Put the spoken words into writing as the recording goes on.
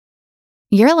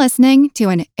You're listening to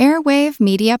an Airwave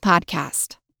Media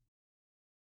Podcast.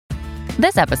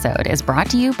 This episode is brought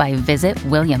to you by Visit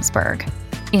Williamsburg.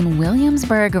 In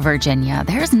Williamsburg, Virginia,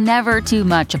 there's never too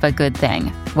much of a good thing.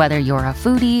 Whether you're a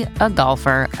foodie, a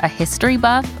golfer, a history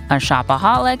buff, a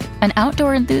shopaholic, an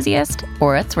outdoor enthusiast,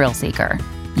 or a thrill seeker,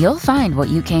 you'll find what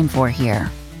you came for here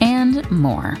and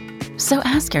more. So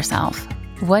ask yourself,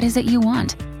 what is it you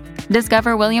want?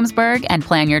 Discover Williamsburg and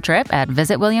plan your trip at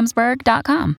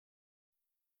visitwilliamsburg.com.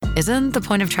 Isn't the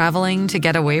point of traveling to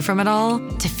get away from it all?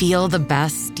 To feel the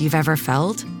best you've ever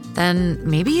felt? Then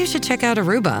maybe you should check out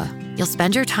Aruba. You'll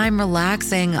spend your time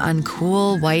relaxing on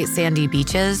cool, white, sandy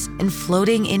beaches and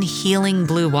floating in healing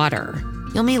blue water.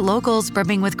 You'll meet locals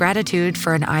brimming with gratitude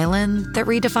for an island that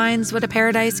redefines what a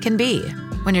paradise can be.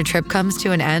 When your trip comes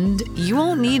to an end, you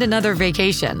won't need another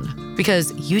vacation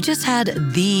because you just had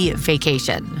the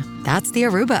vacation. That's the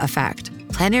Aruba effect.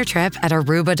 Plan your trip at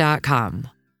Aruba.com.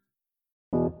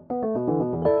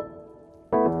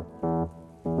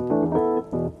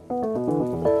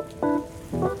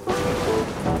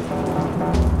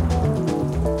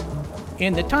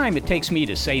 In the time it takes me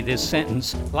to say this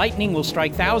sentence, lightning will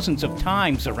strike thousands of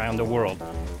times around the world.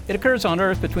 It occurs on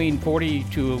Earth between 40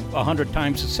 to 100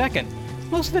 times a second.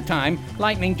 Most of the time,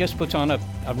 lightning just puts on a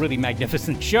really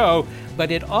magnificent show,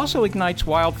 but it also ignites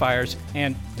wildfires,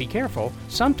 and be careful,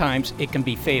 sometimes it can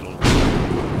be fatal.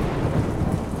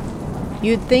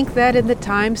 You'd think that in the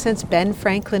time since Ben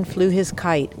Franklin flew his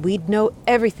kite, we'd know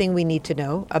everything we need to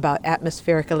know about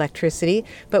atmospheric electricity,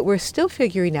 but we're still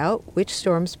figuring out which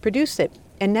storms produce it.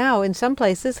 And now, in some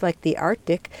places like the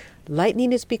Arctic,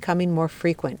 lightning is becoming more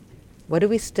frequent. What do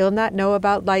we still not know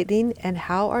about lightning, and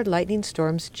how are lightning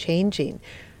storms changing?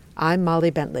 I'm Molly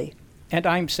Bentley. And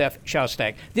I'm Seth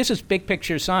Shostak. This is Big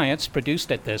Picture Science,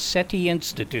 produced at the SETI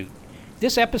Institute.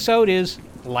 This episode is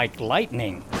Like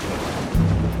Lightning.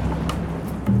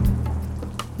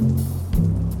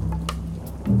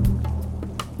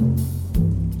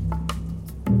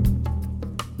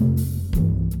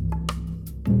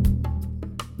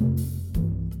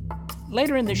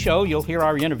 Later in the show, you'll hear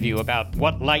our interview about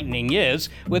what lightning is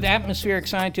with atmospheric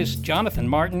scientists Jonathan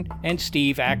Martin and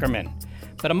Steve Ackerman.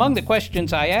 But among the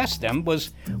questions I asked them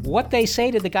was what they say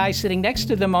to the guy sitting next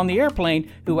to them on the airplane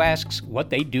who asks what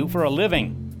they do for a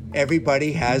living.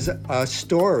 Everybody has a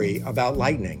story about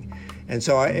lightning. And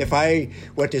so if I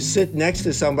were to sit next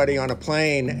to somebody on a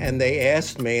plane and they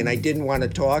asked me and I didn't want to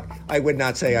talk, I would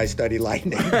not say I study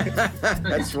lightning.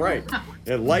 That's right.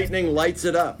 And lightning lights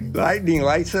it up. Lightning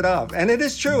lights it up. And it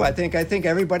is true. I think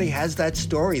everybody has that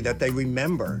story that they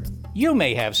remember. You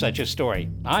may have such a story.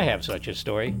 I have such a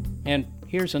story. And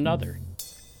here's another.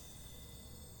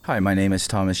 Hi, my name is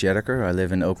Thomas Yedeker. I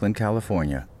live in Oakland,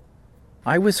 California.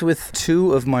 I was with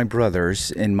two of my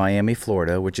brothers in Miami,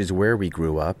 Florida, which is where we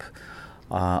grew up,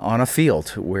 on a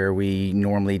field where we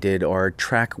normally did our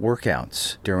track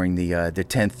workouts during the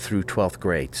 10th through 12th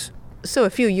grades. So a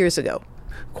few years ago.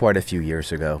 Quite a few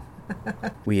years ago.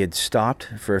 We had stopped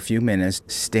for a few minutes,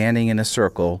 standing in a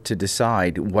circle to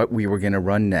decide what we were going to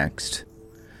run next,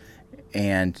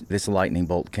 and this lightning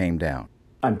bolt came down.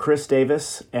 I'm Chris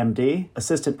Davis, MD,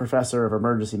 Assistant Professor of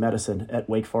Emergency Medicine at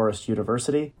Wake Forest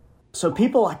University. So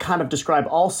people kind of describe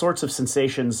all sorts of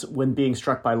sensations when being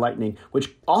struck by lightning,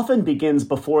 which often begins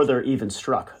before they're even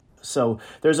struck. So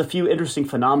there's a few interesting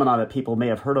phenomena that people may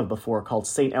have heard of before called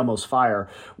St. Elmo's fire,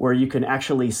 where you can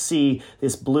actually see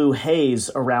this blue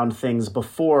haze around things in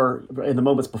the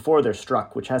moments before they're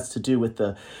struck, which has to do with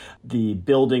the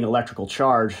building electrical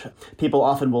charge. People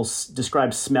often will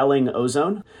describe smelling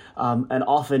ozone and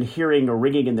often hearing a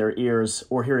ringing in their ears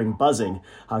or hearing buzzing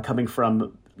coming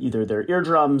from either their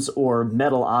eardrums or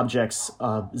metal objects,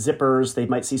 zippers. They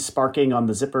might see sparking on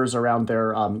the zippers around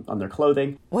their on their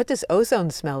clothing. What does ozone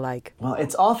smell like? Well,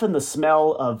 it's often the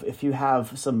smell of if you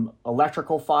have some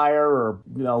electrical fire or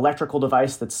electrical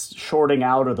device that's shorting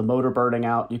out or the motor burning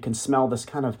out. You can smell this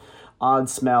kind of odd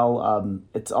smell.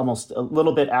 It's almost a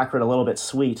little bit acrid, a little bit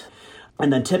sweet.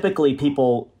 And then typically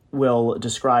people will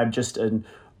describe just an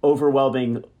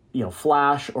overwhelming,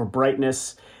 flash or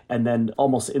brightness, and then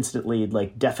almost instantly,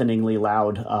 like deafeningly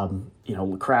loud,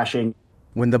 crashing.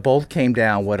 When the bolt came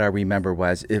down, what I remember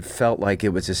was it felt like it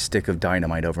was a stick of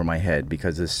dynamite over my head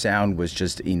because the sound was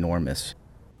just enormous.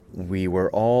 We were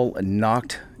all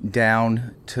knocked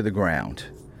down to the ground.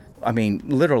 I mean,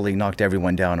 literally knocked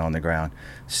everyone down on the ground.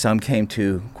 Some came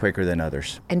to quicker than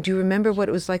others. And do you remember what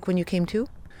it was like when you came to?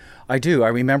 I do. I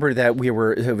remember that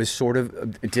it was sort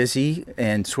of dizzy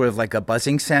and sort of like a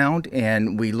buzzing sound,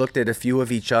 and we looked at a few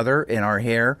of each other, and our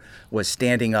hair was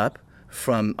standing up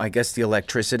from, I guess, the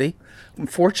electricity.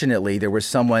 Fortunately, there was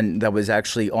someone that was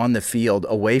actually on the field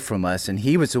away from us, and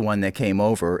he was the one that came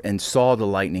over and saw the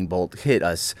lightning bolt hit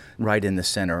us right in the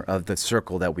center of the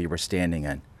circle that we were standing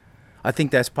in. I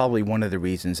think that's probably one of the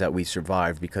reasons that we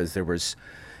survived, because there was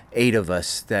 8 of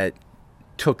us that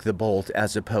took the bolt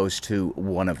as opposed to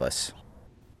one of us.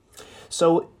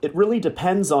 So it really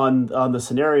depends on the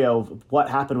scenario of what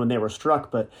happened when they were struck,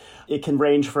 but it can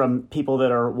range from people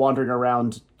that are wandering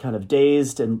around kind of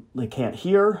dazed and they can't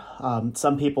hear.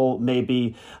 Some people may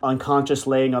be unconscious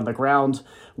laying on the ground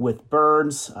with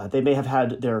burns. They may have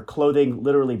had their clothing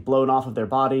literally blown off of their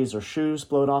bodies or shoes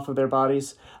blown off of their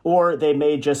bodies. Or they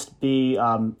may just be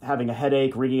having a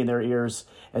headache, ringing in their ears,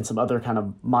 and some other kind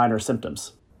of minor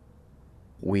symptoms.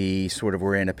 We sort of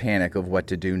were in a panic of what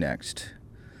to do next.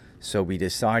 So we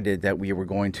decided that we were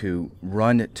going to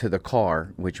run to the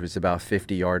car, which was about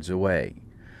 50 yards away.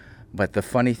 But the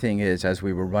funny thing is, as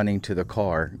we were running to the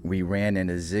car, we ran in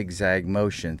a zigzag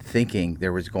motion, thinking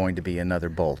there was going to be another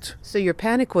bolt. So your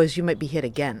panic was you might be hit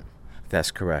again.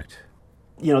 That's correct.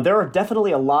 You know, there are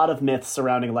definitely a lot of myths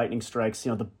surrounding lightning strikes.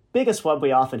 You know, the biggest one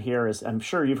we often hear is, I'm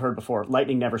sure you've heard before,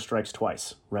 lightning never strikes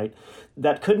twice, right?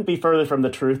 That couldn't be further from the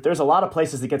truth. There's a lot of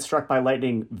places that get struck by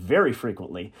lightning very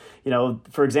frequently. You know,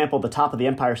 for example, the top of the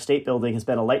Empire State Building has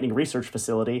been a lightning research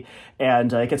facility,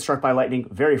 and it gets struck by lightning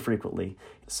very frequently.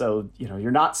 So, you know,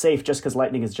 you're not safe just because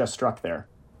lightning is just struck there.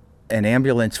 An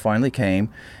ambulance finally came,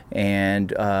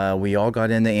 and we all got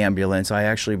in the ambulance. I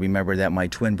actually remember that my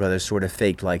twin brother sort of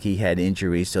faked like he had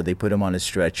injuries, so they put him on a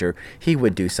stretcher. He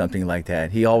would do something like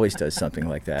that. He always does something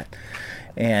like that.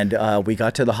 And we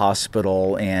got to the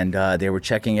hospital, and they were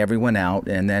checking everyone out,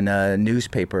 and then a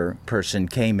newspaper person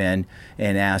came in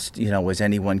and asked, you know, was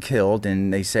anyone killed?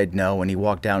 And they said no, and he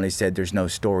walked down and he said, there's no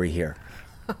story here.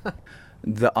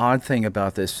 The odd thing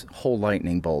about this whole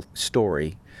lightning bolt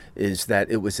story is that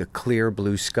it was a clear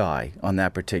blue sky on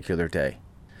that particular day.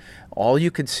 All you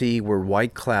could see were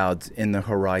white clouds in the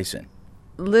horizon.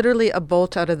 Literally a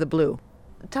bolt out of the blue.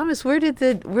 Thomas, where did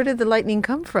the lightning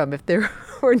come from if there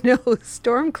were no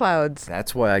storm clouds?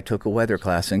 That's why I took a weather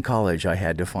class in college. I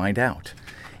had to find out.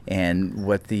 And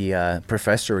what the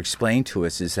professor explained to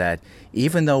us is that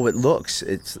even though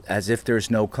it's as if there's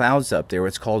no clouds up there,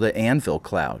 it's called an anvil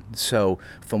cloud. So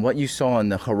from what you saw on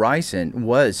the horizon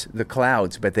was the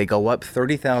clouds, but they go up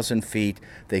 30,000 feet,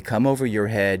 they come over your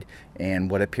head, and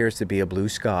what appears to be a blue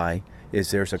sky is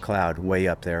there's a cloud way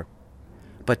up there.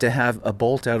 But to have a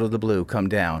bolt out of the blue come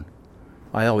down,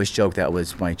 I always joke that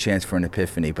was my chance for an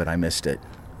epiphany, but I missed it.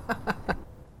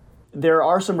 There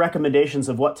are some recommendations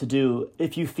of what to do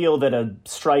if you feel that a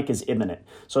strike is imminent.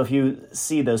 So if you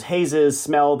see those hazes,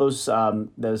 smell those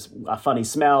funny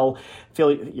smell,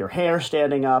 feel your hair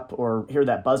standing up, or hear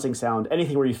that buzzing sound,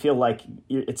 anything where you feel like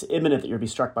it's imminent that you'll be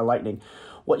struck by lightning,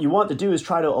 what you want to do is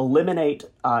try to eliminate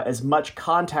as much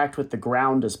contact with the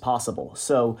ground as possible.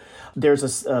 So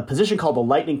there's a position called the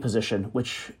lightning position,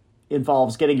 which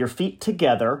involves getting your feet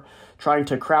together, trying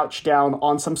to crouch down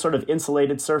on some sort of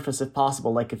insulated surface if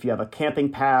possible, like if you have a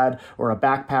camping pad or a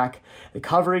backpack,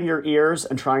 covering your ears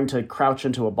and trying to crouch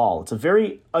into a ball. It's a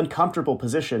very uncomfortable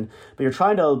position, but you're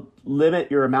trying to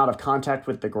limit your amount of contact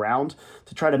with the ground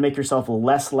to try to make yourself a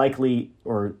less likely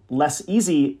or less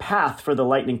easy path for the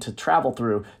lightning to travel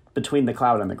through between the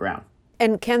cloud and the ground.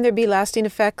 And can there be lasting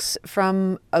effects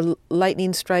from a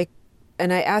lightning strike?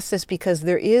 And I ask this because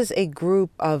there is a group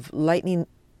of lightning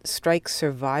strike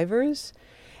survivors,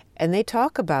 and they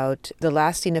talk about the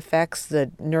lasting effects,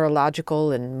 the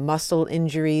neurological and muscle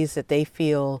injuries that they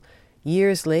feel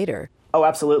years later. Oh,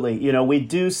 absolutely. You know, we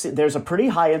do see there's a pretty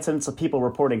high incidence of people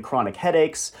reporting chronic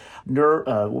headaches,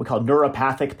 what we call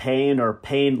neuropathic pain, or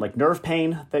pain like nerve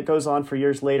pain that goes on for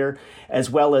years later, as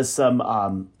well as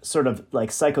some sort of like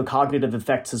psychocognitive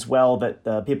effects as well,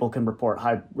 that people can report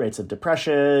high rates of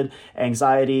depression,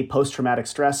 anxiety, post-traumatic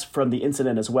stress from the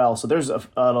incident as well. So there's an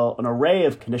array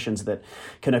of conditions that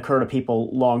can occur to people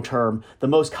long term, the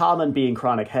most common being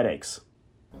chronic headaches.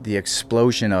 The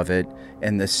explosion of it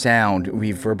and the sound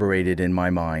reverberated in my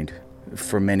mind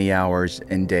for many hours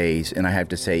and days, and I have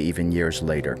to say even years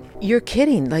later. You're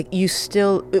kidding. Like you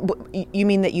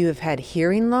mean that you have had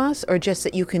hearing loss, or just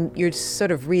that you're sort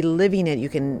of reliving it,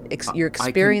 you're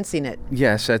experiencing it?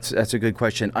 Yes, that's a good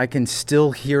question. I can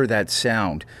still hear that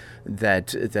sound,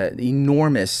 that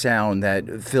enormous sound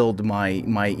that filled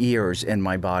my ears and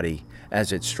my body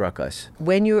as it struck us.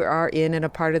 When you are in a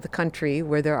part of the country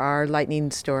where there are lightning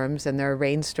storms and there are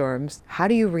rainstorms, how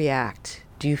do you react?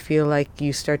 Do you feel like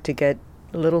you start to get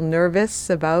a little nervous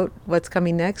about what's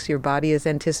coming next? Your body is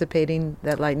anticipating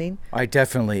that lightning? I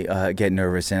definitely get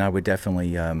nervous, and I would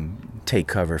definitely take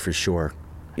cover for sure.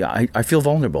 yeah, I feel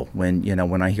vulnerable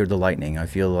when I hear the lightning. I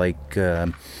feel like,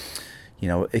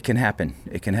 it can happen.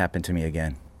 It can happen to me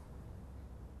again.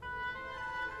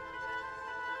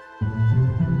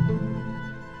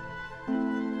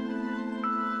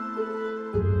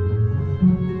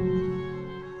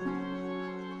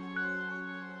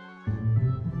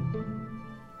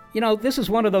 This is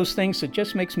one of those things that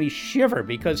just makes me shiver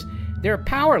because there are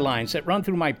power lines that run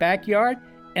through my backyard,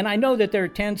 and I know that there are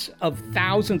tens of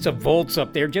thousands of volts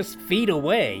up there just feet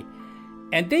away.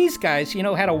 And these guys,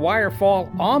 had a wire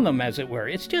fall on them, as it were.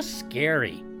 It's just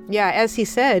scary. Yeah, as he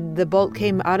said, the bolt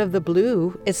came out of the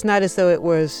blue. It's not as though it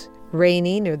was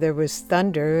raining or there was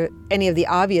thunder, any of the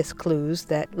obvious clues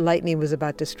that lightning was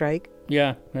about to strike.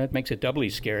 Yeah, that makes it doubly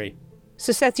scary.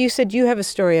 So, Seth, you said you have a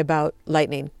story about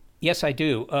lightning. Yes, I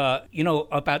do.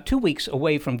 About 2 weeks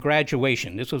away from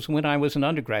graduation, this was when I was an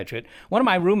undergraduate, one of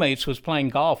my roommates was playing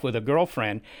golf with a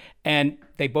girlfriend, and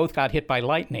they both got hit by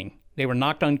lightning. They were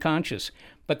knocked unconscious,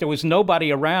 but there was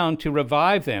nobody around to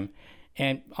revive them.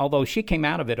 And although she came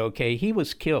out of it okay, he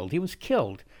was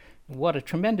killed. What a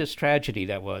tremendous tragedy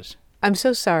that was. I'm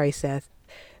so sorry, Seth.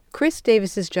 Chris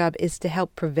Davis's job is to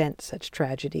help prevent such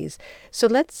tragedies. So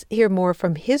let's hear more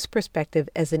from his perspective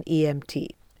as an EMT.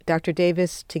 Dr.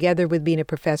 Davis, together with being a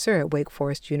professor at Wake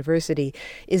Forest University,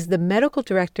 is the medical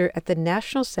director at the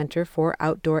National Center for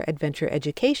Outdoor Adventure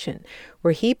Education,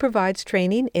 where he provides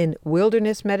training in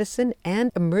wilderness medicine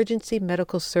and emergency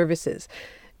medical services.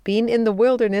 Being in the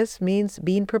wilderness means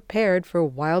being prepared for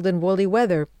wild and woolly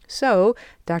weather. So,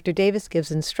 Dr. Davis gives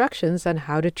instructions on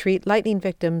how to treat lightning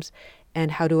victims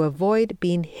and how to avoid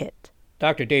being hit.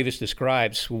 Dr. Davis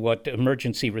describes what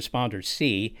emergency responders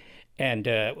see and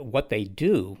what they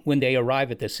do when they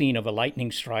arrive at the scene of a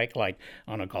lightning strike, like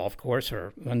on a golf course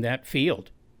or on that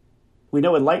field. We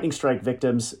know in lightning strike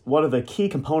victims, one of the key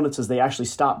components is they actually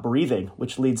stop breathing,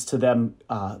 which leads to them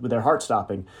with their heart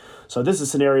stopping. So this is a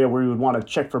scenario where we would want to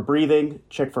check for breathing,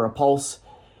 check for a pulse,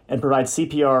 and provide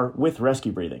CPR with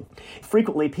rescue breathing.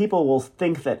 Frequently, people will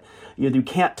think that you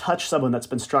can't touch someone that's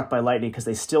been struck by lightning because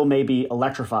they still may be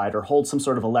electrified or hold some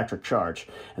sort of electric charge.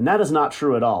 And that is not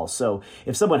true at all. So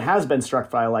if someone has been struck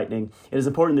by lightning, it is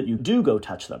important that you do go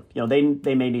touch them.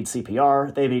 They may need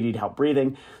CPR, they may need help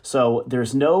breathing. So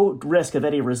there's no risk of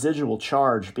any residual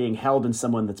charge being held in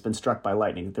someone that's been struck by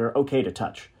lightning. They're okay to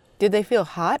touch. Did they feel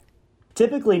hot?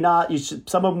 Typically not.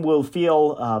 Some of them will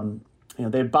feel...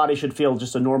 their body should feel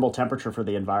just a normal temperature for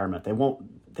the environment.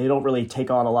 They don't really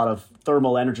take on a lot of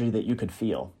thermal energy that you could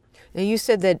feel. Now, you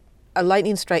said that a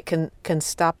lightning strike can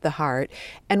stop the heart.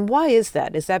 And why is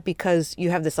that? Is that because you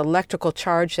have this electrical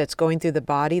charge that's going through the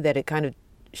body that it kind of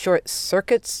short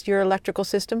circuits your electrical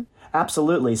system?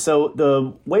 Absolutely. So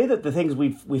the way that the things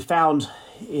we've found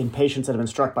in patients that have been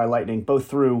struck by lightning, both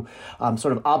through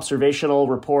sort of observational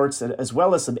reports as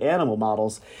well as some animal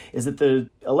models, is that the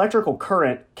electrical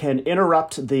current can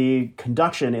interrupt the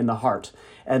conduction in the heart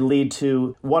and lead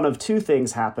to one of two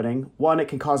things happening. One, it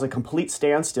can cause a complete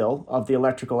standstill of the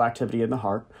electrical activity in the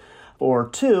heart. Or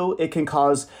two, it can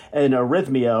cause an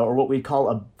arrhythmia, or what we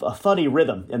call a funny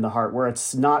rhythm in the heart, where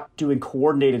it's not doing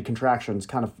coordinated contractions,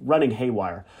 kind of running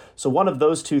haywire. So one of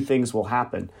those two things will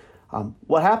happen.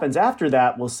 What happens after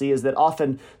that, we'll see, is that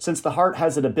often, since the heart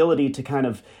has an ability to kind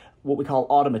of what we call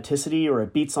automaticity, or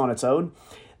it beats on its own,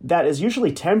 that is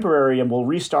usually temporary and will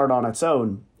restart on its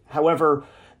own. However,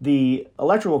 the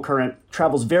electrical current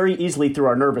travels very easily through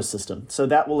our nervous system. So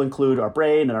that will include our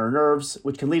brain and our nerves,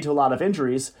 which can lead to a lot of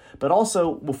injuries, but also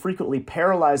will frequently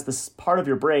paralyze this part of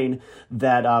your brain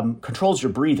that controls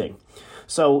your breathing.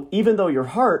 So even though your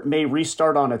heart may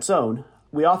restart on its own,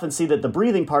 we often see that the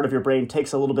breathing part of your brain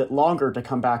takes a little bit longer to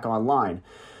come back online.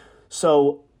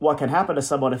 So what can happen to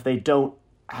someone if they don't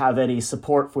have any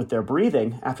support with their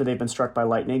breathing after they've been struck by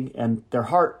lightning, and their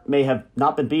heart may have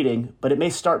not been beating, but it may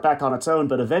start back on its own,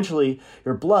 but eventually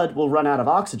your blood will run out of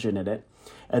oxygen in it,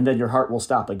 and then your heart will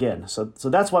stop again. So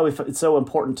that's why it's so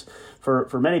important for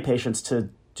many patients to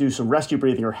do some rescue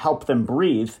breathing or help them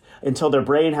breathe until their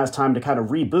brain has time to kind of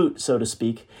reboot, so to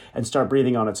speak, and start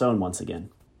breathing on its own once again.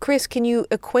 Chris, can you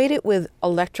equate it with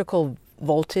electrical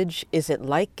voltage? Is it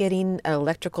like getting an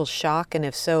electrical shock? And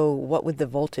if so, what would the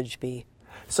voltage be?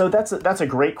 So that's a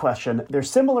great question. They're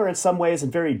similar in some ways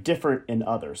and very different in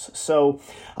others. So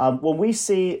when we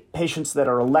see patients that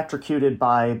are electrocuted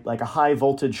by like a high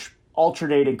voltage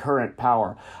alternating current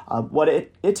power, what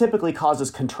it typically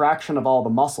causes contraction of all the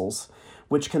muscles,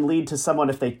 which can lead to someone,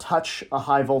 if they touch a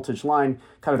high voltage line,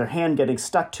 kind of their hand getting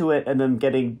stuck to it and then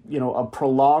getting a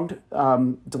prolonged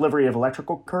delivery of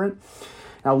electrical current.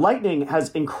 Now, lightning has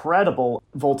incredible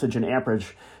voltage and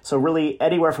amperage, so really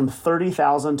anywhere from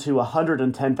 30,000 to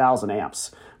 110,000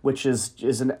 amps, which is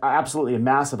absolutely a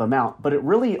massive amount, but it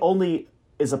really only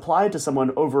is applied to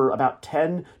someone over about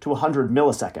 10 to 100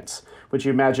 milliseconds, which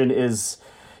you imagine is,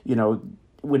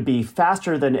 would be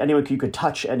faster than anyone you could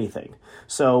touch anything.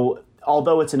 So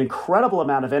although it's an incredible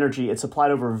amount of energy, it's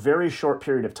applied over a very short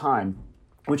period of time,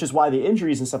 which is why the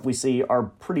injuries and stuff we see are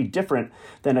pretty different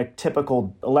than a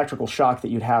typical electrical shock that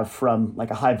you'd have from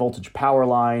like a high voltage power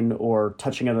line or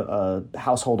touching a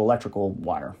household electrical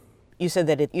wire. You said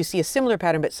that you see a similar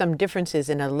pattern, but some differences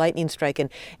in a lightning strike.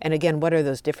 And again, what are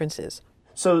those differences?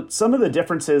 So some of the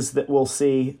differences that we'll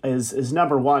see is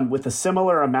number one, with a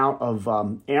similar amount of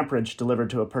amperage delivered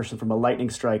to a person from a lightning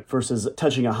strike versus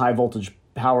touching a high voltage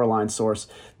power line source,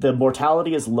 the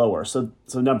mortality is lower. So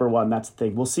number one, that's the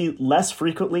thing. We'll see less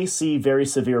frequently see very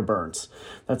severe burns.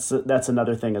 That's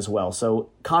another thing as well. So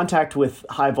contact with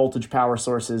high voltage power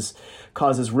sources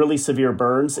causes really severe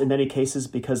burns in many cases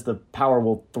because the power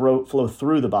will flow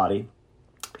through the body.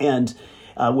 And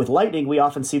with lightning, we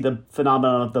often see the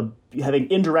phenomenon of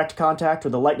having indirect contact, or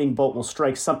the lightning bolt will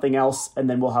strike something else, and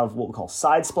then we'll have what we call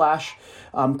side splash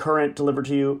current delivered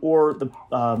to you, or the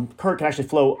current can actually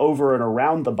flow over and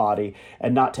around the body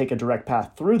and not take a direct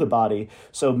path through the body,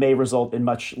 so may result in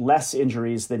much less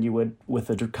injuries than you would with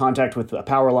a contact with a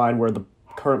power line where the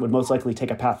current would most likely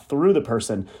take a path through the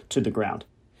person to the ground.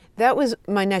 That was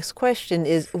my next question,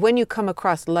 is when you come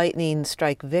across lightning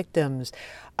strike victims,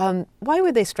 why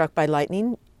were they struck by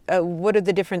lightning? What are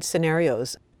the different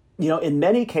scenarios? In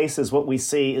many cases, what we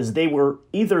see is they were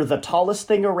either the tallest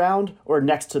thing around or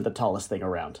next to the tallest thing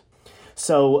around.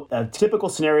 So typical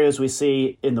scenarios we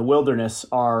see in the wilderness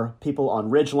are people on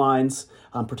ridge lines,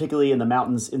 particularly in the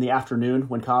mountains in the afternoon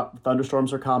when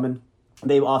thunderstorms are common.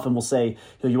 They often will say,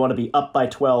 you want to be up by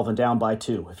 12 and down by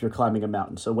 2 if you're climbing a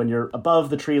mountain. So when you're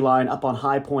above the tree line, up on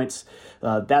high points,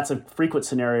 that's a frequent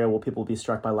scenario where people will be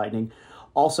struck by lightning.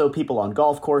 Also, people on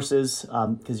golf courses,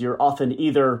 because you're often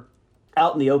either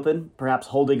out in the open, perhaps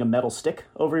holding a metal stick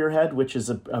over your head, which is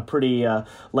a pretty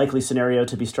likely scenario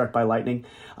to be struck by lightning.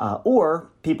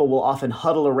 Or people will often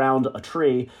huddle around a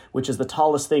tree, which is the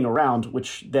tallest thing around,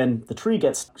 which then the tree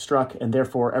gets struck, and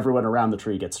therefore everyone around the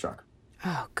tree gets struck.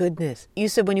 Oh, goodness. You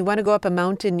said when you want to go up a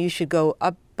mountain, you should go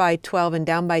up by 12 and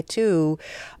down by 2.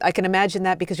 I can imagine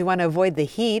that because you want to avoid the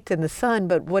heat and the sun,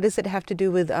 but what does it have to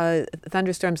do with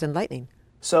thunderstorms and lightning?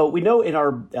 So we know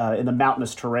in the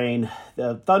mountainous terrain,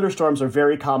 the thunderstorms are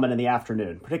very common in the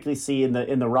afternoon, particularly see in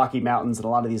the Rocky Mountains and a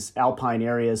lot of these alpine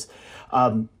areas.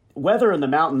 Weather in the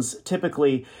mountains,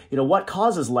 typically, what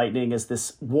causes lightning is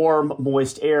this warm,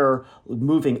 moist air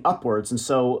moving upwards. And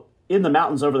so in the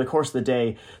mountains over the course of the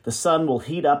day, the sun will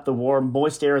heat up the warm,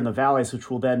 moist air in the valleys,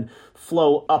 which will then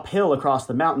flow uphill across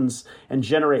the mountains and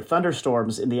generate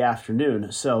thunderstorms in the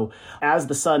afternoon. So as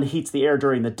the sun heats the air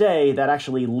during the day, that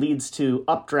actually leads to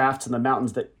updrafts in the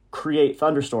mountains that create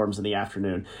thunderstorms in the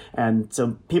afternoon. And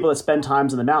so people that spend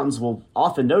times in the mountains will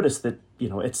often notice that,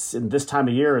 it's in this time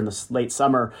of year, in this late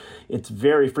summer, it's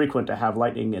very frequent to have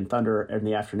lightning and thunder in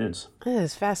the afternoons. That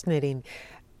is fascinating.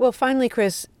 Well, finally,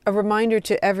 Chris, a reminder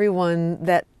to everyone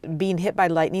that being hit by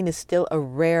lightning is still a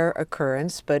rare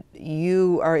occurrence, but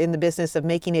you are in the business of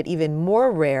making it even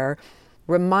more rare.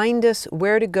 Remind us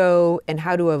where to go and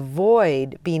how to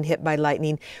avoid being hit by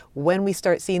lightning when we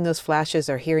start seeing those flashes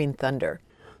or hearing thunder.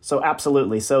 So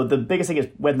absolutely. So the biggest thing is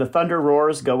when the thunder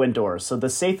roars, go indoors. So the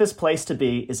safest place to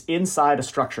be is inside a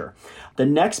structure. The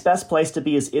next best place to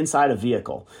be is inside a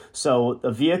vehicle. So the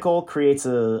vehicle creates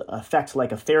an effect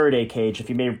like a Faraday cage. If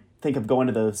you may think of going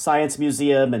to the science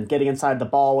museum and getting inside the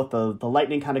ball with the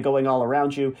lightning kind of going all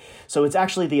around you. So it's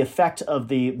actually the effect of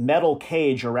the metal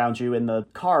cage around you in the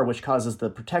car which causes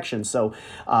the protection. So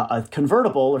a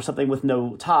convertible or something with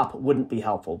no top wouldn't be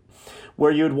helpful.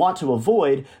 Where you'd want to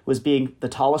avoid was being the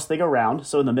tallest thing around.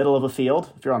 So in the middle of a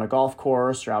field, if you're on a golf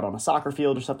course or out on a soccer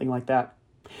field or something like that.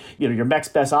 Your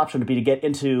next best option would be to get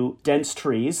into dense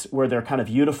trees where they're kind of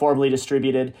uniformly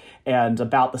distributed and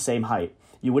about the same height.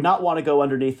 You would not want to go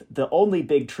underneath the only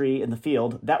big tree in the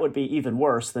field. That would be even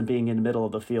worse than being in the middle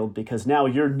of the field because now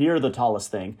you're near the tallest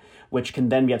thing, which can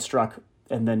then get struck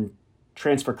and then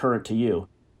transfer current to you.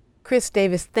 Chris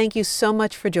Davis, thank you so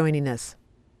much for joining us.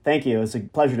 Thank you. It's a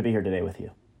pleasure to be here today with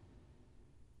you.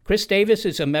 Chris Davis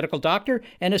is a medical doctor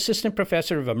and assistant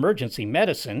professor of emergency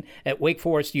medicine at Wake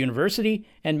Forest University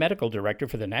and medical director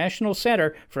for the National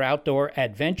Center for Outdoor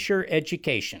Adventure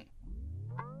Education.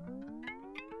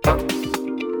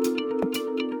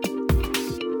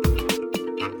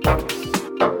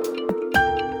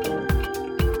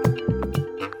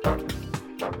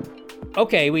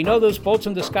 Okay, we know those bolts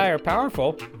in the sky are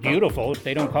powerful, beautiful if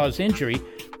they don't cause injury,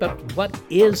 but what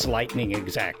is lightning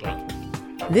exactly?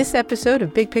 This episode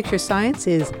of Big Picture Science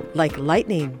is Like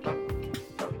Lightning.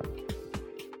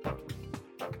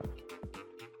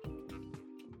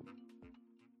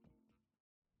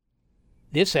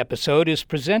 This episode is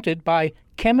presented by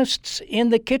Chemists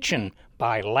in the Kitchen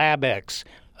by LabX,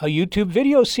 a YouTube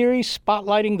video series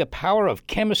spotlighting the power of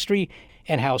chemistry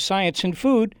and how science and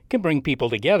food can bring people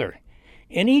together.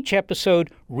 In each episode,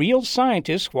 real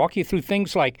scientists walk you through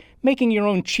things like making your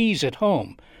own cheese at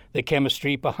home, the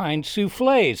chemistry behind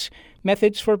soufflés,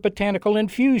 methods for botanical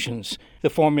infusions, the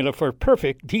formula for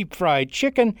perfect deep-fried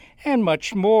chicken, and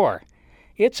much more.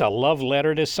 It's a love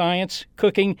letter to science,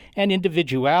 cooking, and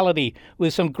individuality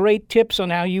with some great tips on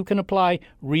how you can apply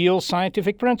real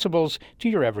scientific principles to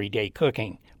your everyday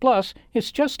cooking. Plus,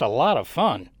 it's just a lot of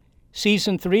fun.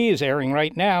 Season 3 is airing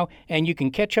right now, and you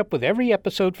can catch up with every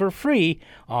episode for free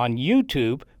on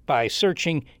YouTube by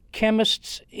searching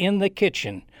Chemists in the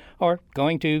Kitchen or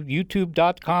going to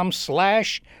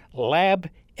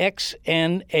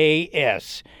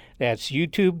youtube.com/labxnas. That's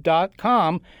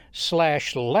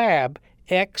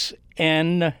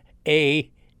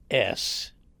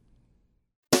youtube.com/labxnas.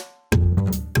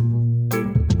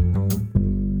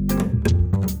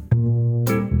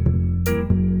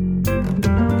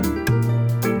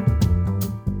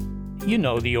 You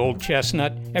know the old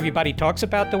chestnut. Everybody talks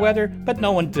about the weather, but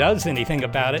no one does anything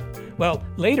about it. Well,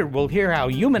 later we'll hear how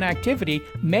human activity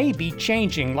may be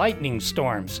changing lightning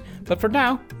storms. But for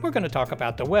now, we're going to talk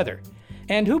about the weather.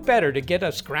 And who better to get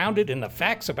us grounded in the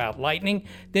facts about lightning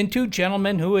than two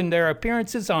gentlemen who in their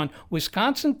appearances on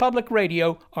Wisconsin Public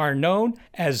Radio are known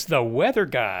as the Weather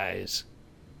Guys.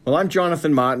 Well, I'm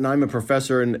Jonathan Martin. I'm a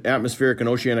professor in Atmospheric and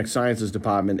Oceanic Sciences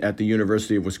Department at the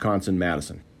University of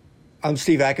Wisconsin-Madison. I'm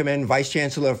Steve Ackerman, Vice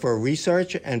Chancellor for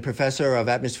Research and Professor of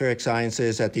Atmospheric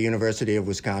Sciences at the University of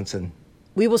Wisconsin.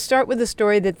 We will start with a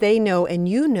story that they know and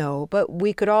you know, but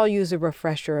we could all use a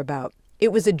refresher about.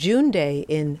 It was a June day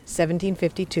in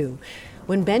 1752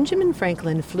 when Benjamin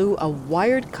Franklin flew a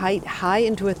wired kite high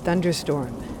into a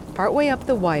thunderstorm. Partway up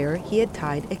the wire, he had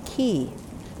tied a key.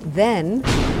 Then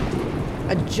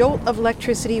a jolt of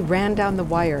electricity ran down the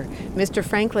wire. Mr.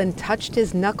 Franklin touched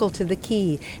his knuckle to the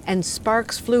key, and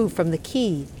sparks flew from the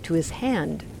key to his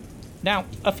hand. Now,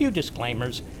 a few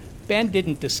disclaimers. Ben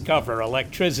didn't discover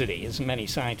electricity, as many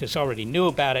scientists already knew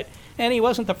about it, and he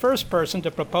wasn't the first person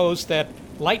to propose that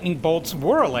lightning bolts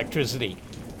were electricity.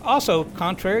 Also,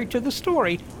 contrary to the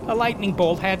story, a lightning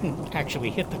bolt hadn't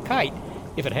actually hit the kite.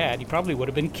 If it had, he probably would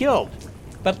have been killed.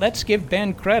 But let's give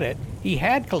Ben credit. He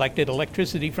had collected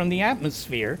electricity from the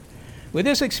atmosphere. With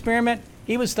this experiment,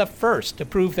 he was the first to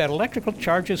prove that electrical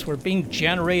charges were being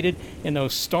generated in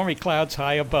those stormy clouds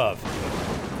high above.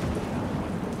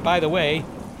 By the way,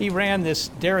 he ran this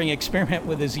daring experiment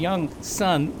with his young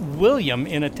son, William,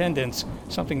 in attendance,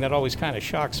 something that always kind of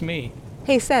shocks me.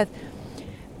 Hey, Seth,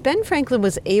 Ben Franklin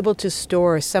was able to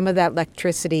store some of that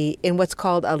electricity in what's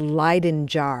called a Leyden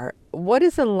jar. What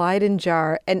is a Leyden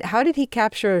jar, and how did he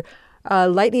capture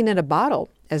lightning in a bottle,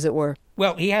 as it were?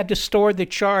 Well, he had to store the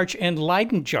charge in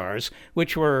Leyden jars,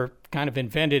 which were kind of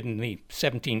invented in the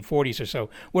 1740s or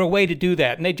so, were a way to do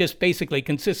that. And they just basically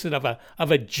consisted of a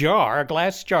jar, a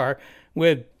glass jar,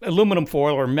 with aluminum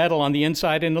foil or metal on the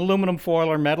inside and aluminum foil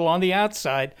or metal on the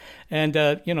outside. And,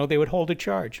 they would hold a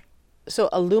charge. So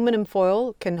aluminum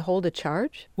foil can hold a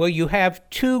charge? Well, you have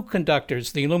two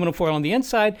conductors, the aluminum foil on the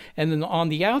inside and then on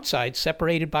the outside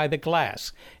separated by the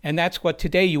glass. And that's what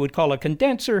today you would call a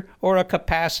condenser or a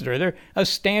capacitor. They're a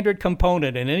standard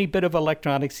component in any bit of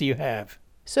electronics you have.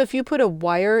 So if you put a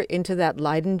wire into that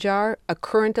Leyden jar, a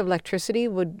current of electricity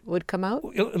would come out?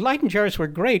 Leyden jars were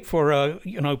great for,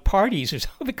 parties or so,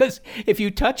 because if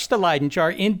you touch the Leyden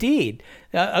jar, indeed,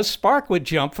 a spark would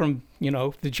jump from,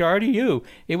 the jar to you.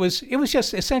 It was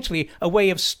just essentially a way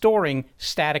of storing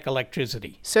static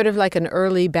electricity. Sort of like an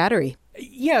early battery.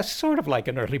 Yes, sort of like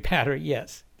an early battery,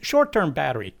 yes. Short-term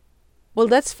battery. Well,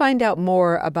 let's find out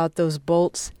more about those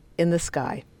bolts in the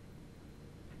sky.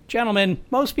 Gentlemen,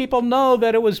 most people know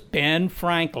that it was Ben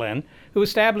Franklin who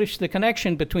established the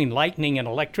connection between lightning and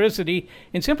electricity.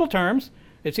 In simple terms,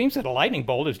 it seems that a lightning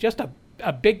bolt is just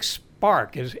a big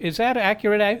spark. Is that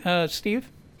accurate, Steve?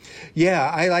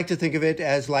 Yeah, I like to think of it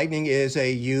as lightning is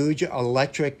a huge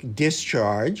electric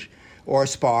discharge or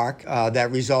spark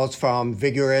that results from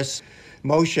vigorous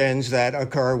motions that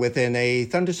occur within a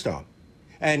thunderstorm.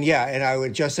 And I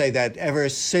would just say that ever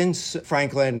since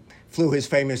Franklin flew his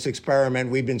famous experiment,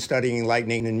 we've been studying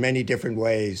lightning in many different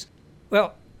ways.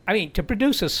 Well, to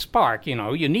produce a spark,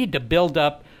 you need to build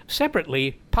up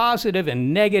separately positive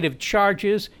and negative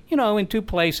charges, in two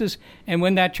places. And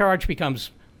when that charge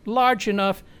becomes large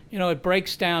enough, it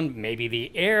breaks down maybe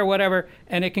the air, whatever,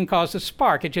 and it can cause a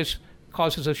spark. It just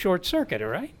causes a short circuit, all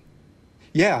right?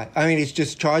 Yeah, I mean, it's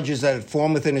just charges that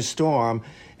form within a storm.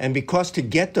 And because to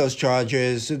get those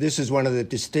charges, this is one of the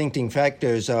distincting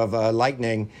factors of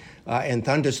lightning and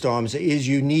thunderstorms, is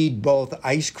you need both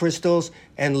ice crystals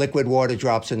and liquid water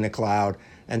drops in the cloud.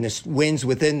 And the winds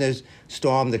within the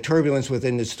storm, the turbulence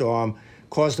within the storm,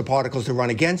 cause the particles to run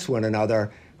against one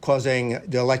another, causing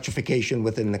the electrification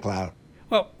within the cloud.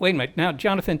 Well, wait a minute. Now,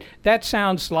 Jonathan, that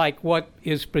sounds like what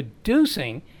is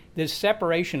producing this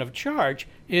separation of charge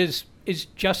is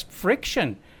just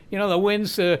friction. The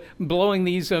wind's blowing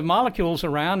these molecules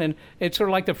around, and it's sort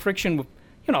of like the friction,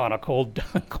 on a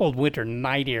cold winter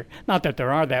night here. Not that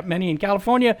there are that many in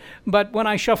California, but when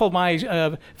I shuffle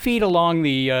my feet along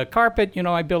the carpet,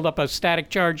 I build up a static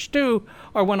charge too.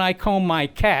 Or when I comb my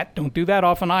cat, don't do that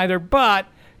often either, but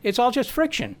it's all just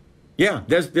friction. Yeah,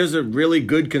 there's a really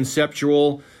good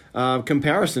conceptual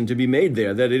comparison to be made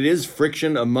there, that it is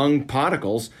friction among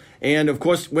particles. And of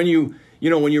course, when you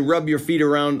rub your feet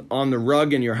around on the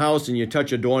rug in your house and you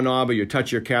touch a doorknob or you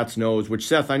touch your cat's nose, which,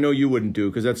 Seth, I know you wouldn't do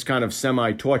because that's kind of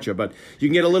semi-torture, but you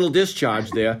can get a little discharge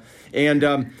there.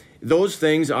 And those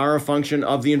things are a function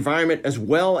of the environment as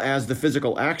well as the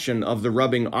physical action of the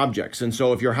rubbing objects. And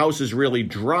so if your house is really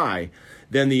dry,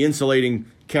 then the insulating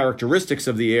characteristics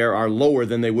of the air are lower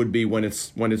than they would be when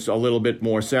it's a little bit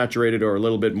more saturated or a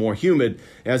little bit more humid,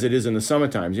 as it is in the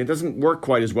summertime. It doesn't work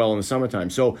quite as well in the summertime.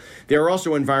 So there are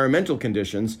also environmental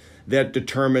conditions that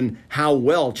determine how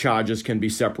well charges can be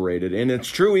separated. And it's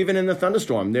true even in the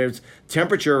thunderstorm. There's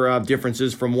temperature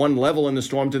differences from one level in the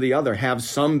storm to the other have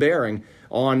some bearing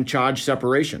on charge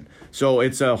separation. So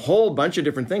it's a whole bunch of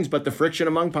different things, but the friction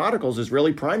among particles is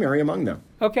really primary among them.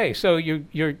 Okay, so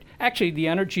you're actually, the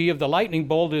energy of the lightning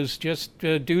bolt is just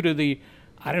due to the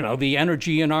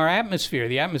energy in our atmosphere,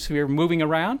 the atmosphere moving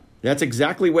around? That's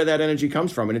exactly where that energy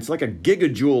comes from. And it's like a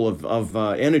gigajoule of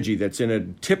energy that's in a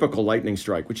typical lightning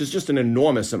strike, which is just an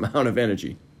enormous amount of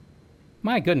energy.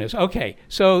 My goodness. Okay,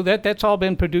 so that's all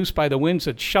been produced by the winds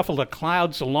that shuffle the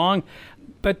clouds along.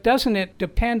 But doesn't it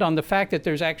depend on the fact that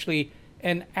there's actually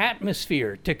an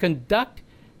atmosphere to conduct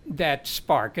that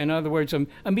spark? In other words,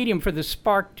 a medium for the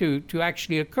spark to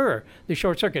actually occur. The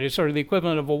short circuit is sort of the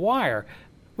equivalent of a wire.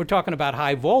 We're talking about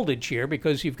high voltage here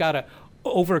because you've got to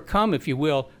overcome, if you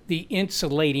will, the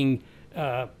insulating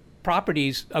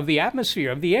properties of the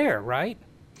atmosphere, of the air, right?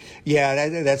 Yeah,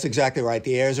 that's exactly right.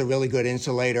 The air is a really good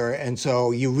insulator, and so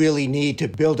you really need to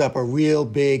build up a real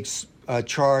big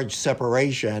charge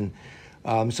separation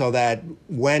so that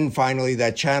when finally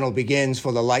that channel begins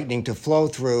for the lightning to flow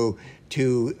through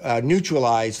to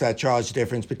neutralize that charge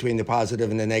difference between the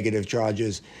positive and the negative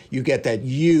charges, you get that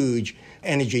huge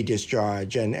energy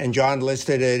discharge. And John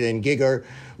listed it in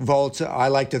gigavolts. I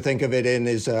like to think of it in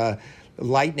as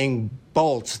lightning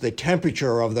bolts. The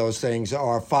temperature of those things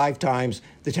are 5 times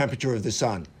the temperature of the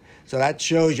sun. So that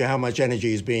shows you how much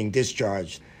energy is being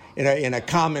discharged in a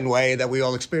common way that we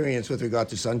all experience with regard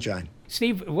to sunshine.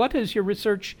 Steve, what does your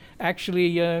research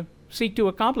actually seek to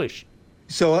accomplish?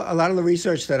 So a lot of the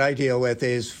research that I deal with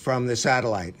is from the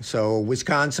satellite. So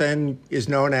Wisconsin is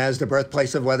known as the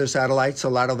birthplace of weather satellites. A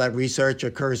lot of that research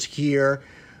occurs here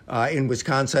in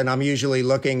Wisconsin. I'm usually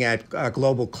looking at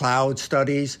global cloud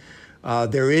studies.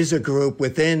 There is a group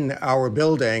within our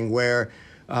building where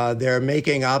they're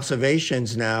making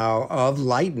observations now of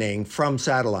lightning from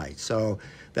satellites. So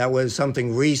that was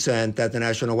something recent that the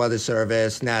National Weather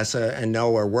Service, NASA, and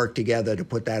NOAA worked together to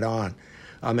put that on.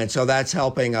 And so that's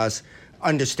helping us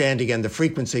understand, again, the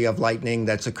frequency of lightning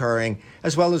that's occurring,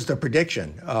 as well as the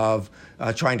prediction of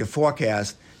trying to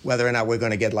forecast whether or not we're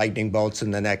going to get lightning bolts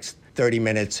in the next 30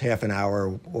 minutes, half an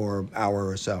hour, or hour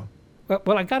or so.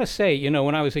 Well, I got to say,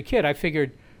 when I was a kid, I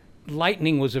figured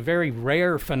lightning was a very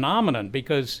rare phenomenon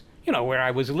because, where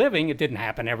I was living, it didn't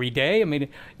happen every day. I mean,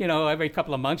 every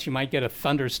couple of months you might get a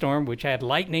thunderstorm which had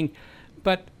lightning.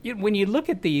 But when you look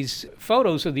at these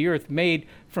photos of the Earth made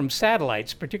from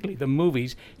satellites, particularly the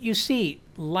movies, you see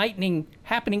lightning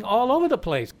happening all over the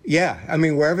place. Yeah, I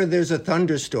mean, wherever there's a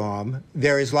thunderstorm,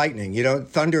 there is lightning.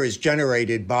 Thunder is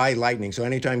generated by lightning. So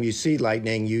anytime you see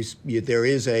lightning, there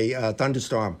is a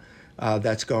thunderstorm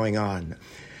that's going on.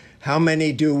 How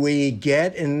many do we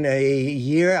get in a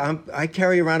year? I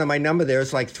carry around in my number there.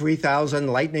 It's like 3,000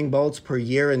 lightning bolts per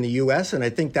year in the U.S., and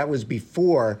I think that was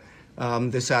before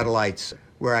the satellites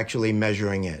were actually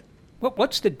measuring it.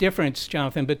 What's the difference,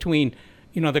 Jonathan, between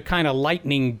the kind of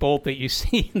lightning bolt that you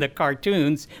see in the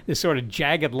cartoons, this sort of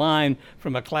jagged line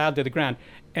from a cloud to the ground,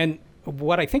 and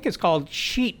what I think is called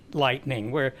sheet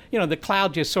lightning, where the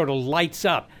cloud just sort of lights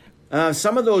up?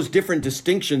 Some of those different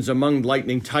distinctions among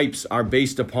lightning types are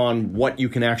based upon what you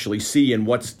can actually see and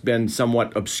what's been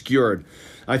somewhat obscured.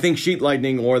 I think sheet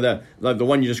lightning, or the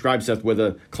one you described, Seth, where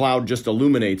the cloud just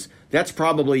illuminates, that's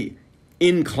probably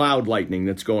in-cloud lightning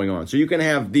that's going on. So you can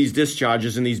have these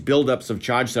discharges and these buildups of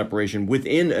charge separation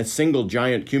within a single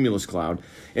giant cumulus cloud,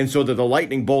 and so that the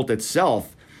lightning bolt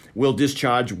itself will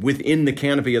discharge within the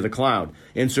canopy of the cloud.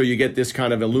 And so you get this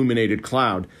kind of illuminated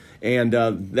cloud. And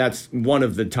that's one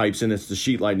of the types, and it's the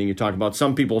sheet lightning you talk about.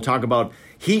 Some people talk about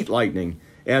heat lightning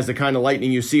as the kind of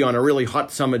lightning you see on a really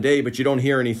hot summer day, but you don't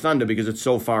hear any thunder because it's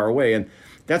so far away. And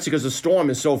that's because the storm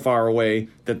is so far away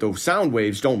that the sound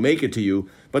waves don't make it to you,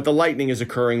 but the lightning is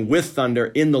occurring with thunder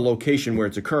in the location where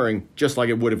it's occurring, just like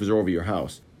it would if it was over your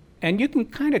house. And you can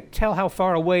kind of tell how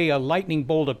far away a lightning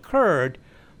bolt occurred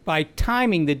by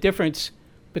timing the difference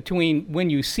between when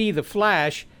you see the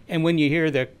flash and when you hear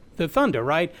the thunder,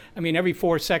 right? I mean, every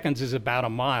 4 seconds is about a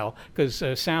mile because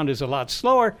sound is a lot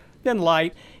slower than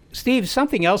light. Steve,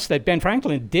 something else that Ben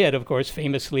Franklin did, of course,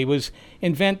 famously, was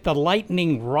invent the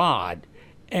lightning rod.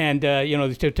 And,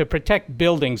 to protect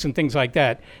buildings and things like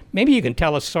that. Maybe you can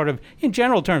tell us sort of, in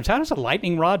general terms, how does a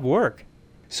lightning rod work?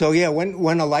 So, yeah,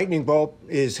 when a lightning bolt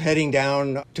is heading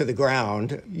down to the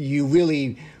ground, you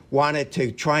really want it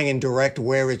to try and direct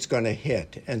where it's going to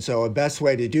hit. And so a best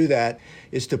way to do that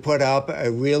is to put up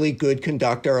a really good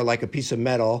conductor, like a piece of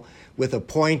metal, with a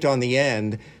point on the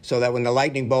end, so that when the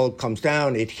lightning bolt comes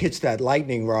down, it hits that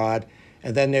lightning rod.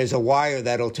 And then there's a wire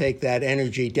that'll take that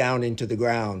energy down into the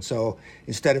ground. So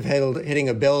instead of hitting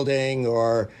a building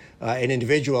or an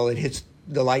individual, it hits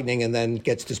the lightning and then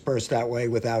gets dispersed that way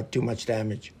without too much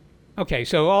damage. Okay,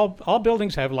 so all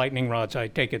buildings have lightning rods, I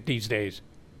take it, these days.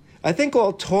 I think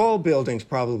all tall buildings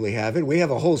probably have it. We have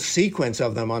a whole sequence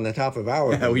of them on the top of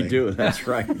our building. We do. That's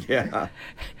right. Yeah.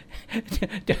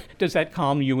 Does that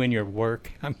calm you in your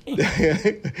work? I mean,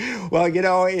 well,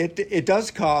 it does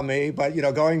calm me, but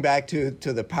going back to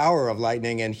the power of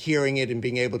lightning and hearing it and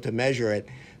being able to measure it,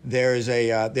 there's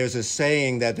a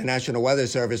saying that the National Weather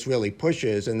Service really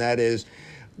pushes, and that is,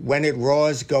 when it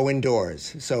roars, go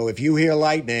indoors. So if you hear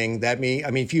lightning,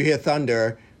 if you hear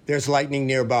thunder, there's lightning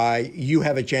nearby, you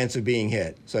have a chance of being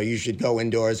hit. So you should go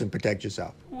indoors and protect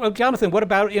yourself. Well, Jonathan, what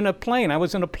about in a plane? I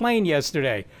was in a plane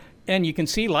yesterday. And you can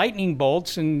see lightning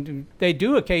bolts, and they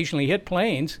do occasionally hit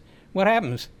planes. What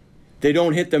happens? They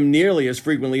don't hit them nearly as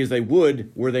frequently as they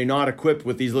would were they not equipped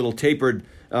with these little tapered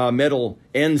metal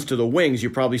ends to the wings.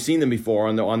 You've probably seen them before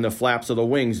on the flaps of the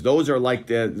wings. Those are like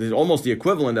almost the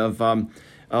equivalent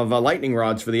of lightning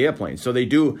rods for the airplane. So they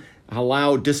do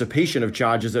allow dissipation of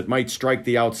charges that might strike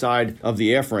the outside of the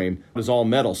airframe. It's all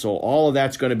metal, so all of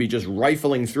that's going to be just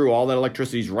rifling through. All that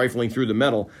electricity is rifling through the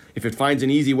metal. If it finds an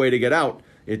easy way to get out,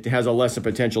 it has a lesser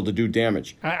potential to do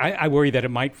damage. I worry that it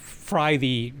might fry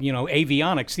the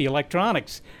avionics, the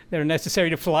electronics that are necessary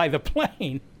to fly the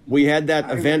plane. We had that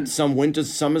event some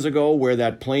summers ago where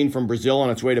that plane from Brazil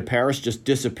on its way to Paris just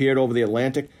disappeared over the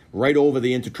Atlantic, right over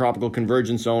the intertropical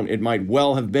convergence zone. It might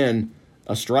well have been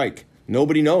a strike.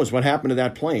 Nobody knows what happened to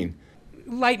that plane.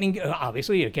 Lightning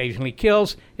obviously occasionally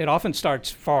kills. It often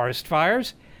starts forest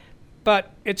fires.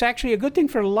 But it's actually a good thing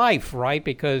for life, right?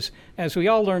 Because as we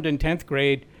all learned in 10th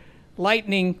grade,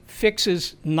 lightning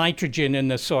fixes nitrogen in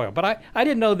the soil. But I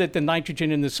didn't know that the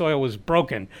nitrogen in the soil was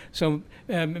broken. So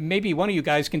maybe one of you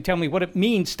guys can tell me what it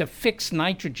means to fix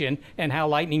nitrogen and how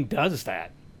lightning does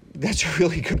that. That's a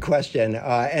really good question.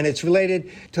 And it's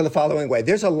related to the following way.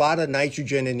 There's a lot of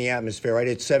nitrogen in the atmosphere, right?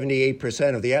 It's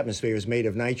 78% of the atmosphere is made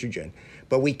of nitrogen.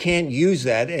 But we can't use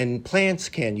that, and plants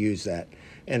can't use that.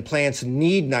 And plants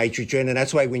need nitrogen, and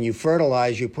that's why when you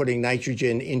fertilize, you're putting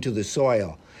nitrogen into the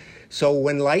soil. So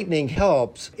when lightning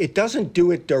helps, it doesn't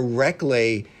do it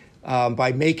directly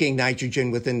by making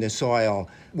nitrogen within the soil.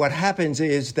 What happens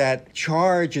is that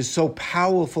charge is so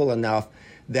powerful enough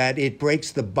that it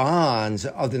breaks the bonds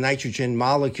of the nitrogen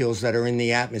molecules that are in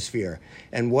the atmosphere.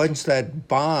 And once that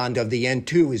bond of the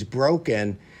N2 is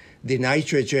broken, the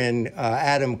nitrogen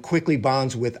atom quickly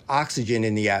bonds with oxygen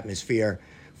in the atmosphere,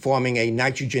 forming a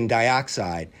nitrogen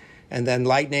dioxide. And then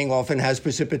lightning often has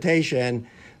precipitation.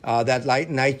 That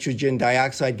nitrogen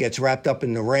dioxide gets wrapped up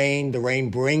in the rain. The rain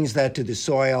brings that to the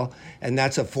soil, and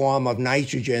that's a form of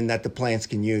nitrogen that the plants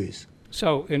can use.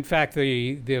 So, in fact,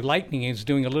 the lightning is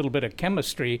doing a little bit of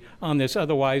chemistry on this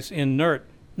otherwise inert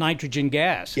nitrogen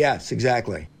gas. Yes,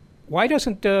 exactly. Why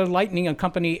doesn't lightning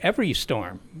accompany every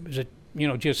storm? Is it,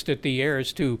 just that the air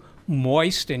is too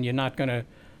moist and you're not going to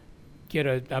get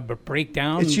a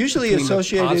breakdown? It's usually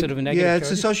associated, positive and negative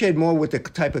it's associated more with the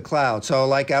type of cloud. So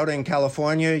like out in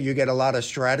California, you get a lot of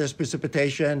stratus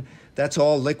precipitation. That's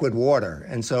all liquid water.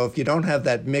 And so if you don't have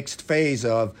that mixed phase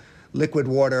of liquid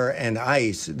water and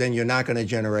ice, then you're not going to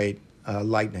generate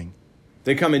lightning.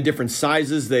 They come in different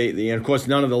sizes. And of course,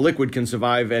 none of the liquid can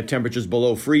survive at temperatures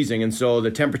below freezing, and so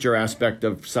the temperature aspect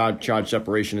of charge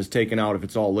separation is taken out if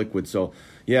it's all liquid. So,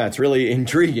 yeah, it's really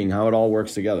intriguing how it all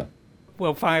works together.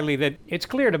 Well, finally, that it's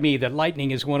clear to me that lightning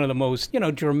is one of the most,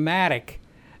 dramatic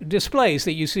displays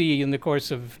that you see in the course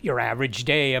of your average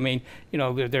day. I mean,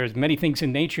 there's many things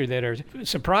in nature that are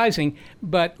surprising,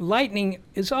 but lightning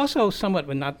is also somewhat,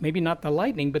 maybe not the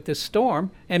lightning, but the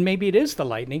storm, and maybe it is the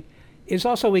lightning, is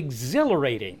also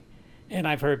exhilarating. And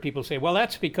I've heard people say, well,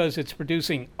 that's because it's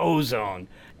producing ozone.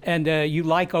 And you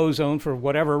like ozone for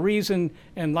whatever reason,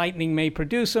 and lightning may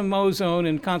produce some ozone,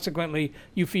 and consequently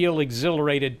you feel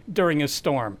exhilarated during a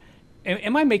storm.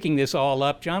 Am I making this all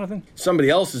up, Jonathan? Somebody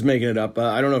else is making it up.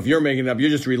 I don't know if you're making it up.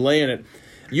 You're just relaying it.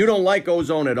 You don't like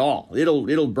ozone at all.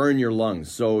 It'll burn your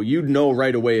lungs. So you'd know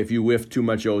right away if you whiffed too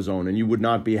much ozone, and you would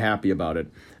not be happy about it.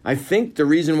 I think the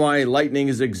reason why lightning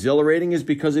is exhilarating is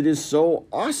because it is so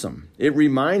awesome. It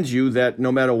reminds you that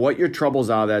no matter what your troubles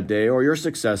are that day or your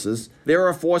successes, there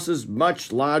are forces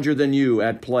much larger than you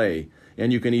at play.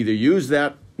 And you can either use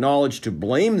that knowledge to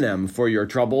blame them for your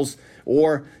troubles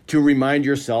or to remind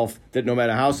yourself that no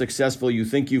matter how successful you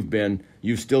think you've been,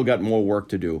 you've still got more work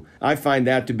to do. I find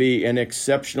that to be an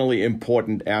exceptionally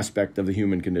important aspect of the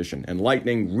human condition, and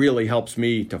lightning really helps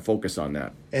me to focus on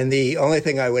that. And the only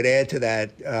thing I would add to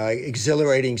that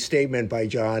exhilarating statement by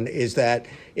John is that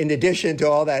in addition to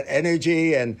all that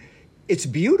energy, and it's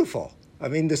beautiful. I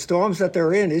mean, the storms that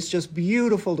they're in, it's just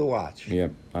beautiful to watch.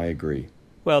 Yep, I agree.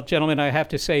 Well, gentlemen, I have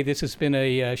to say this has been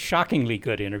a shockingly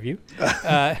good interview.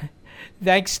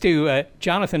 Thanks to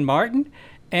Jonathan Martin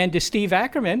and to Steve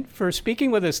Ackerman for speaking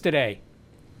with us today.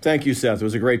 Thank you, Seth. It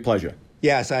was a great pleasure.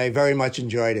 Yes, I very much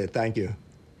enjoyed it. Thank you.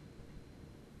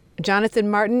 Jonathan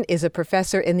Martin is a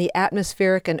professor in the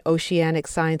Atmospheric and Oceanic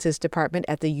Sciences Department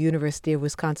at the University of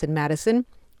Wisconsin-Madison.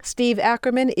 Steve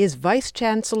Ackerman is Vice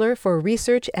Chancellor for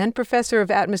Research and Professor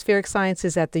of Atmospheric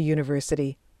Sciences at the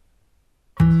university.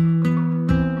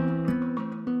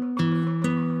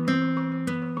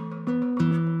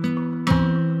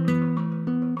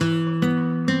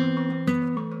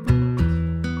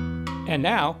 And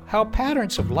now, how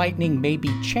patterns of lightning may be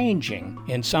changing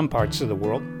in some parts of the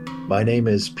world. My name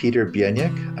is Peter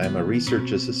Bieniek. I'm a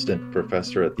research assistant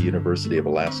professor at the University of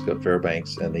Alaska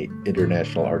Fairbanks and the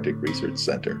International Arctic Research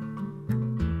Center.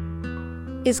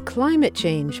 Is climate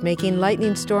change making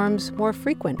lightning storms more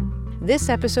frequent? This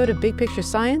episode of Big Picture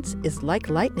Science is like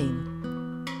lightning.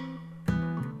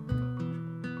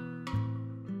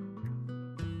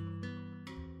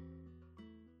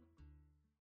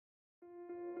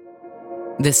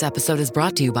 This episode is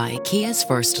brought to you by Kia's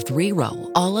first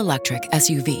three-row, all-electric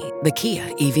SUV, the Kia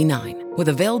EV9, with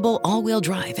available all-wheel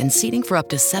drive and seating for up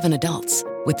to 7 adults,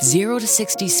 with 0 to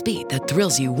 60 speed that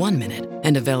thrills you 1 minute,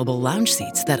 and available lounge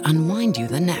seats that unwind you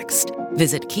the next.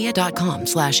 Visit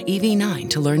kia.com/EV9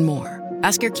 to learn more.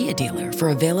 Ask your Kia dealer for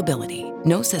availability.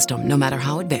 No system, no matter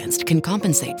how advanced, can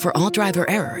compensate for all driver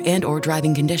error and or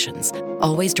driving conditions.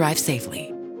 Always drive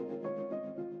safely.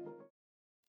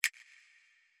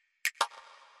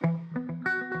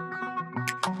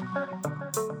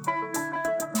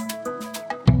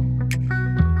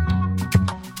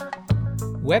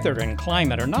 Weather and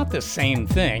climate are not the same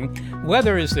thing.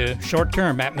 Weather is the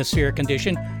short-term atmospheric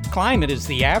condition. Climate is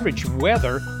the average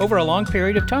weather over a long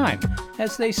period of time.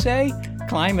 As they say,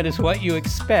 climate is what you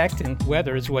expect and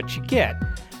weather is what you get.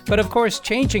 But of course,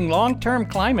 changing long-term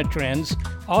climate trends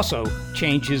also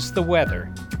changes the weather.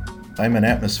 I'm an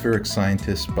atmospheric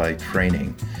scientist by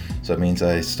training. So it means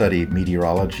I study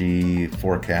meteorology,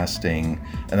 forecasting,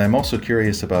 and I'm also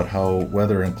curious about how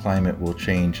weather and climate will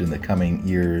change in the coming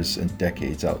years and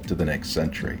decades out to the next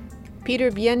century. Peter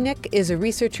Bieniek is a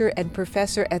researcher and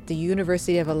professor at the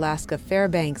University of Alaska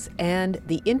Fairbanks and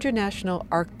the International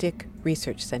Arctic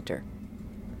Research Center.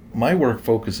 My work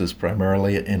focuses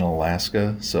primarily in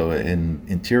Alaska, so in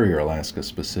interior Alaska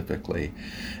specifically.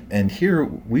 And here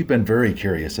we've been very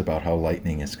curious about how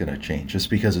lightning is going to change, just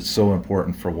because it's so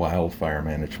important for wildfire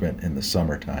management in the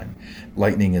summertime.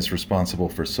 Lightning is responsible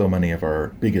for so many of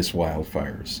our biggest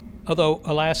wildfires. Although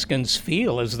Alaskans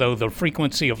feel as though the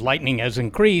frequency of lightning has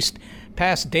increased,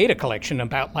 past data collection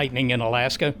about lightning in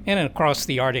Alaska and across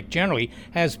the Arctic generally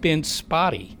has been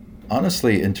spotty.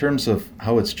 Honestly, in terms of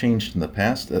how it's changed in the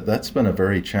past, that's been a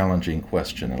very challenging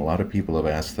question. And a lot of people have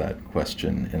asked that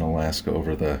question in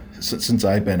Alaska since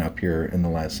I've been up here in the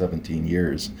last 17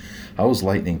 years. How has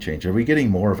lightning changed? Are we getting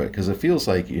more of it? Because it feels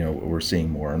like, we're seeing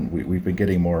more, and we've been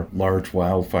getting more large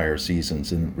wildfire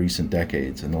seasons in recent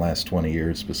decades, in the last 20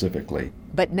 years specifically.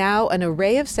 But now an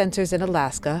array of sensors in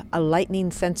Alaska, a lightning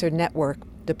sensor network,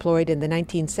 deployed in the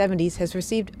 1970s, has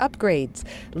received upgrades,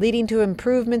 leading to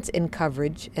improvements in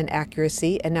coverage and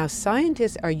accuracy, and now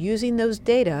scientists are using those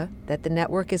data that the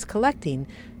network is collecting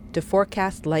to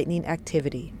forecast lightning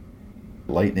activity.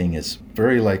 Lightning is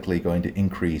very likely going to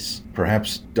increase,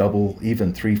 perhaps double,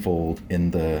 even threefold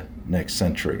in the next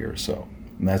century or so.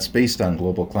 And that's based on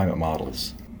global climate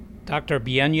models. Dr.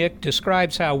 Bieniek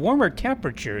describes how warmer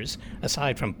temperatures,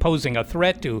 aside from posing a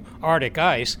threat to Arctic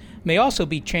ice, may also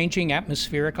be changing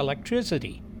atmospheric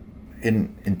electricity.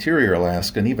 In interior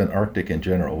Alaska, and even Arctic in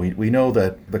general, we know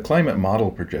that the climate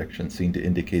model projections seem to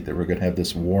indicate that we're going to have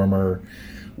this warmer,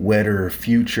 wetter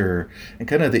future, and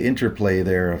kind of the interplay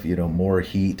there of, more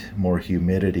heat, more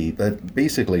humidity, that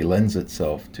basically lends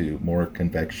itself to more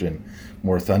convection,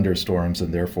 more thunderstorms,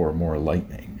 and therefore more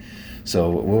lightning. So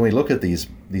when we look at these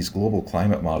global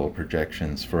climate model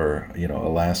projections for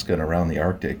Alaska and around the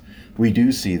Arctic, we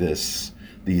do see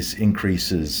these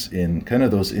increases in kind of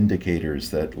those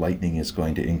indicators that lightning is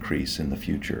going to increase in the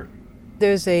future.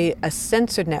 There's a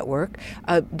sensor network.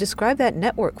 Describe that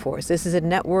network for us. This is a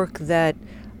network that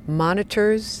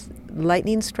monitors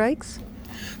lightning strikes?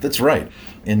 That's right.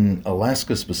 In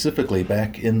Alaska specifically,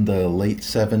 back in the late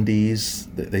 70s,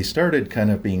 they started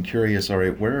kind of being curious, all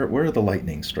right, where are the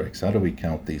lightning strikes? How do we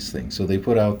count these things? So they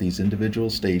put out these individual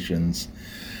stations.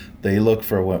 They look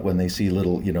for when they see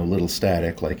little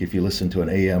static, like if you listen to an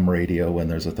AM radio when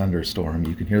there's a thunderstorm,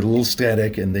 you can hear the little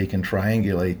static, and they can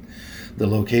triangulate the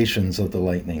locations of the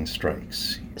lightning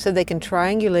strikes. So they can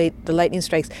triangulate the lightning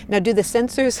strikes. Now, do the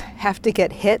sensors have to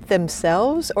get hit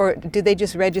themselves, or do they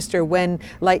just register when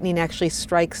lightning actually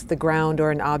strikes the ground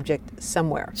or an object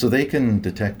somewhere? So they can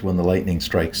detect when the lightning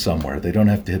strikes somewhere. They don't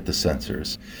have to hit the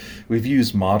sensors. We've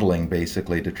used modeling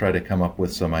basically to try to come up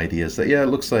with some ideas that, it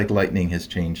looks like lightning has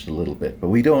changed a little bit, but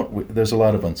there's a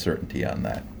lot of uncertainty on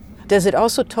that. Does it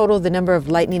also total the number of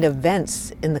lightning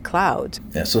events in the clouds?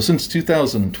 Yeah, so since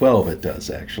 2012 it does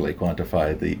actually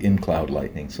quantify the in-cloud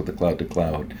lightning, so the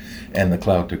cloud-to-cloud and the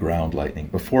cloud-to-ground lightning.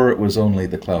 Before it was only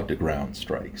the cloud-to-ground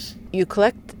strikes. You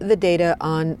collect the data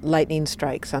on lightning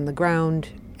strikes on the ground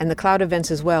and the cloud events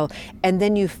as well, and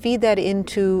then you feed that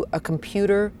into a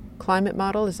computer climate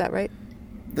model, is that right?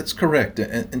 That's correct.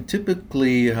 And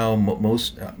typically how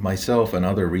most myself and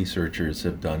other researchers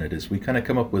have done it is we kind of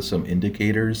come up with some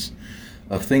indicators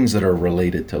of things that are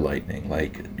related to lightning,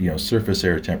 like, surface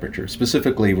air temperature.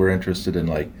 Specifically, we're interested in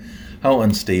how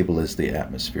unstable is the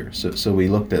atmosphere. So we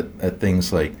looked at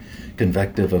things like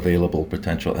convective available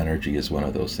potential energy is one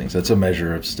of those things. That's a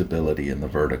measure of stability in the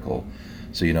vertical.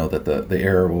 So you know that the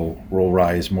air will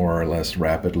rise more or less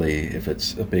rapidly if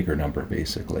it's a bigger number,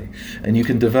 basically. And you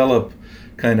can develop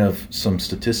kind of some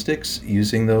statistics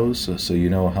using those, so you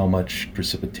know how much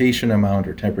precipitation amount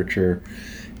or temperature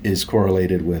is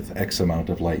correlated with X amount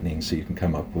of lightning, so you can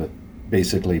come up with,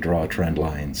 basically draw trend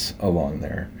lines along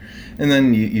there. And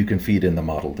then you can feed in the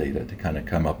model data to kind of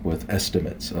come up with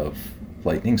estimates of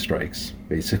lightning strikes,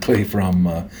 basically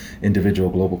from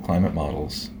individual global climate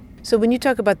models. So when you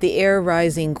talk about the air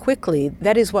rising quickly,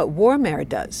 that is what warm air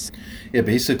does. Yeah,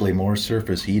 basically more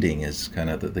surface heating is kind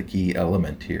of the key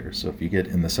element here. So if you get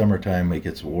in the summertime, it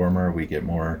gets warmer, we get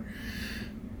more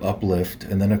uplift.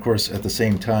 And then of course at the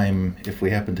same time, if we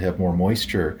happen to have more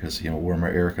moisture, because warmer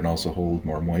air can also hold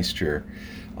more moisture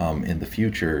in the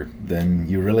future, then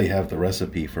you really have the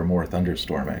recipe for more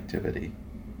thunderstorm activity.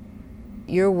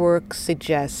 Your work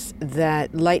suggests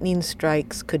that lightning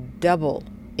strikes could double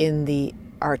in the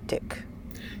Arctic.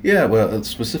 Yeah, well,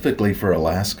 specifically for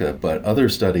Alaska, but other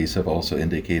studies have also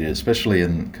indicated, especially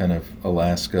in kind of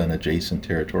Alaska and adjacent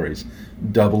territories,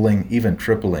 doubling, even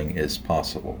tripling is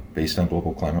possible based on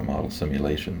global climate model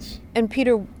simulations. And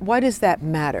Peter, why does that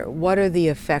matter? What are the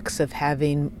effects of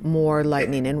having more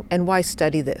lightning, and why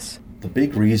study this? The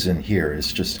big reason here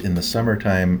is just in the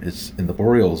summertime, it's in the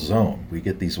boreal zone. We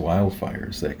get these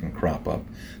wildfires that can crop up.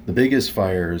 The biggest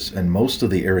fires and most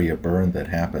of the area burn that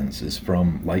happens is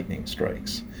from lightning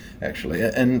strikes, actually.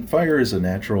 And fire is a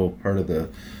natural part of the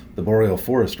the boreal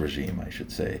forest regime, I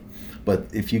should say. But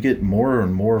if you get more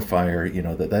and more fire,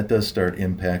 that does start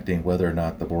impacting whether or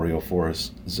not the boreal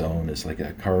forest zone is like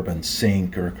a carbon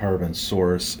sink or a carbon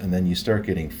source, and then you start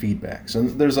getting feedbacks.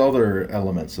 And there's other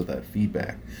elements of that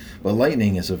feedback. But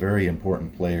lightning is a very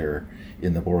important player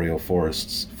in the boreal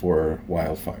forests for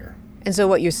wildfire. And so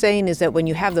what you're saying is that when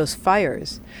you have those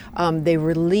fires, they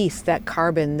release that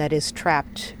carbon that is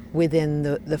trapped within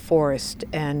the forest,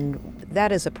 and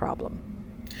that is a problem.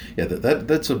 Yeah,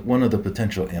 that's one of the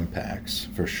potential impacts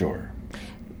for sure.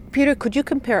 Peter, could you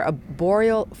compare a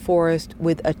boreal forest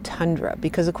with a tundra?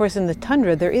 Because, of course, in the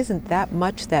tundra, there isn't that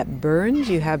much that burns.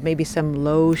 You have maybe some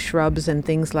low shrubs and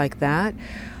things like that.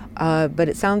 But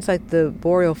it sounds like the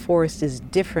boreal forest is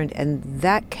different, and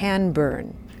that can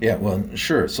burn. Yeah, well,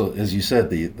 sure. So as you said,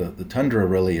 the tundra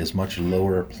really is much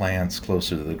lower plants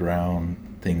closer to the ground,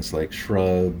 things like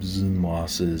shrubs and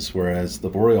mosses, whereas the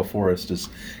boreal forest is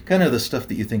kind of the stuff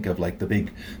that you think of like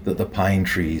the pine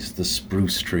trees, the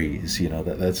spruce trees,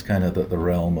 that's kind of the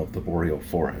realm of the boreal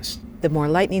forest. The more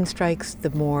lightning strikes, the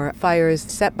more fires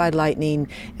set by lightning,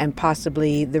 and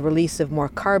possibly the release of more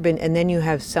carbon. And then you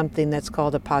have something that's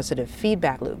called a positive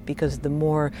feedback loop, because the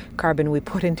more carbon we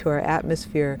put into our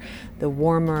atmosphere, the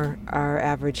warmer our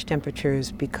average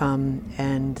temperatures become.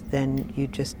 And then you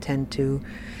just tend to,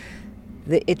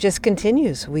 it just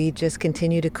continues. We just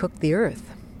continue to cook the earth.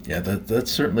 Yeah,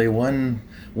 that's certainly one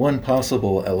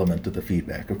possible element of the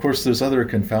feedback. Of course, there's other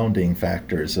confounding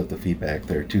factors of the feedback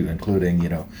there too, including,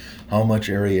 how much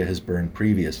area has burned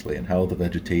previously and how the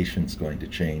vegetation is going to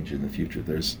change in the future.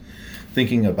 There's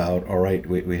thinking about, all right,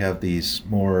 we have these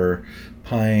more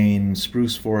pine,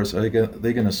 spruce forests. Are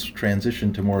they going to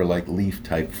transition to more like leaf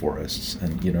type forests,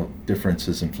 and,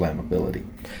 differences in flammability?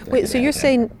 Wait, so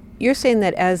you're saying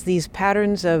that as these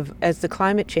patterns as the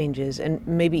climate changes, and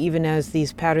maybe even as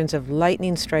these patterns of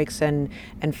lightning strikes and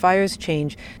fires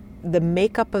change, the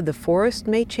makeup of the forest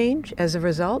may change as a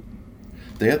result?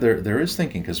 Yeah, there is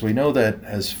thinking, because we know that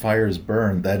as fires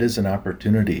burn, that is an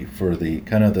opportunity for the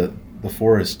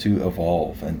forest to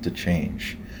evolve and to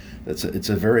change. It's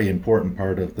a very important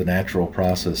part of the natural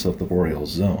process of the boreal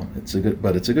zone. It's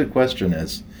a good question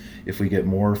as if we get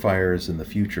more fires in the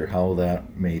future, how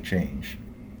that may change.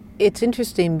 It's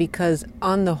interesting because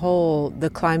on the whole, the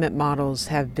climate models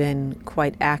have been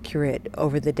quite accurate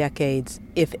over the decades.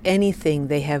 If anything,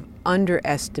 they have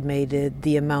underestimated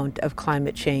the amount of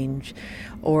climate change,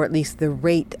 or at least the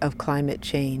rate of climate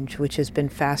change, which has been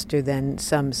faster than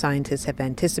some scientists have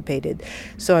anticipated.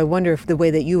 So I wonder if the way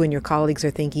that you and your colleagues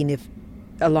are thinking, if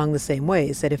along the same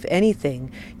ways, that if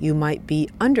anything, you might be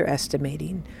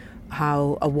underestimating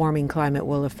how a warming climate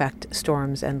will affect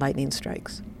storms and lightning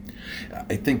strikes.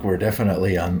 I think we're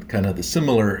definitely on kind of the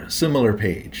similar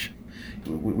page.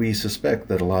 We suspect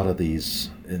that a lot of these,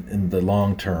 in the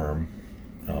long term,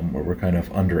 we're kind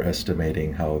of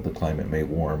underestimating how the climate may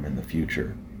warm in the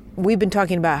future. We've been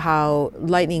talking about how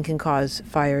lightning can cause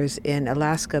fires in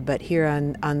Alaska, but here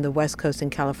on the West Coast in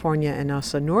California and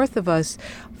also north of us,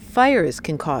 fires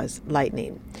can cause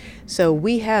lightning. So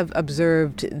we have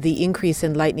observed the increase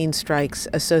in lightning strikes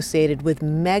associated with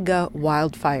mega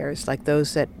wildfires like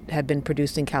those that have been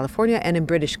produced in California and in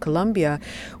British Columbia,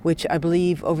 which I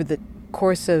believe over the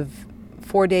course of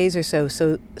 4 days or so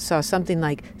saw something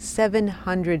like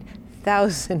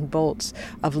 700,000 bolts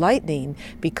of lightning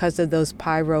because of those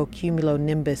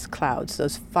pyrocumulonimbus clouds,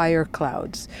 those fire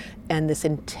clouds, and this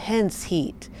intense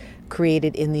heat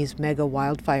created in these mega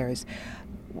wildfires.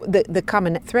 The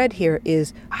common thread here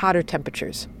is hotter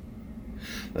temperatures.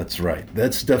 That's right.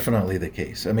 That's definitely the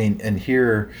case. I mean, and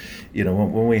here,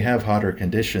 when we have hotter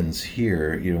conditions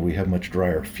here, we have much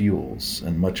drier fuels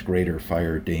and much greater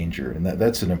fire danger. And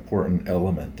that's an important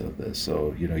element of this.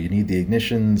 So, you need the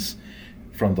ignitions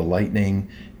from the lightning,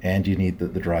 and you need the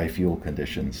dry fuel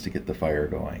conditions to get the fire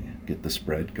going, get the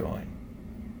spread going.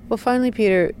 Well, finally,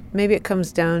 Peter, maybe it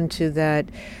comes down to that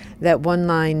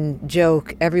one-line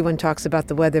joke, everyone talks about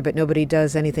the weather, but nobody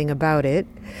does anything about it.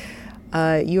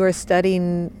 You are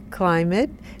studying climate,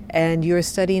 and you're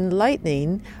studying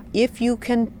lightning. If you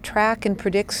can track and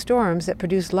predict storms that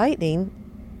produce lightning,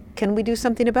 can we do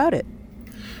something about it?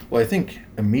 Well, I think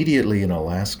immediately in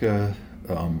Alaska,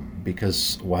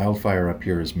 because wildfire up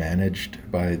here is managed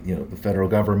by the federal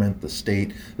government, the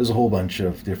state, there's a whole bunch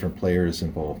of different players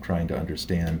involved trying to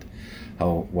understand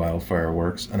how wildfire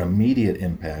works. An immediate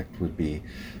impact would be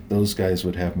those guys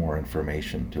would have more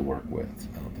information to work with,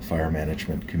 the fire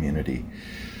management community,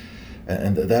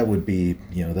 and that would be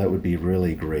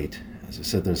really great. As I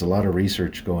said, there's a lot of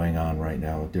research going on right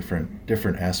now,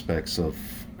 different aspects of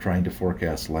trying to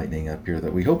forecast lightning up here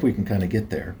that we hope we can kind of get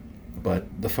there. But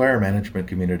the fire management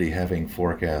community having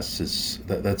forecasts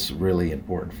that's really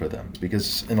important for them,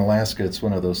 because in Alaska it's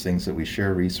one of those things that we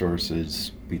share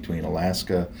resources between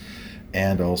Alaska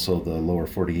and also the lower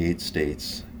 48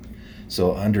 states.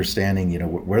 So understanding,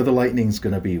 where the lightning's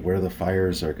going to be, where the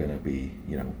fires are going to be,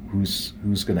 who's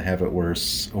going to have it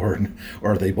worse, or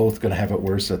are they both going to have it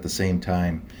worse at the same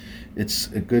time? It's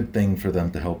a good thing for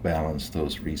them to help balance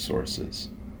those resources.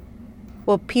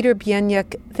 Well, Peter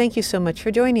Bieniek, thank you so much for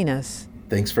joining us.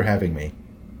 Thanks for having me.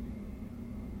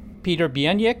 Peter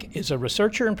Bieniek is a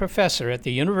researcher and professor at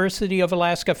the University of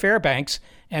Alaska Fairbanks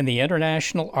and the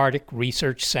International Arctic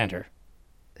Research Center.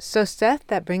 So, Seth,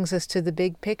 that brings us to the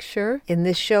big picture. In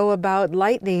this show about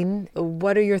lightning,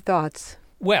 what are your thoughts?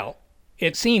 Well,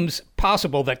 it seems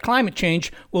possible that climate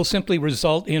change will simply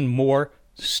result in more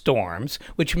storms,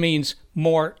 which means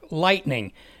more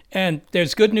lightning. And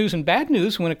there's good news and bad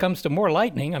news when it comes to more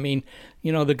lightning. I mean,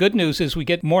 the good news is we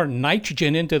get more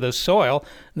nitrogen into the soil.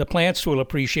 The plants will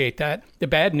appreciate that. The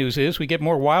bad news is we get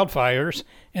more wildfires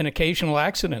and occasional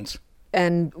accidents.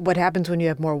 And what happens when you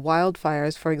have more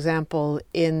wildfires? For example,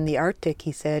 in the Arctic,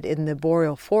 he said, in the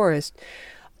boreal forest,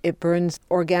 it burns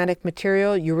organic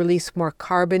material, you release more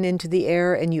carbon into the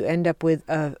air, and you end up with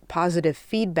a positive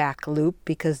feedback loop,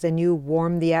 because then you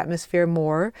warm the atmosphere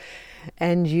more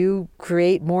and you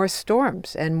create more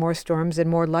storms and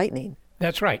more lightning.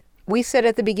 That's right. We said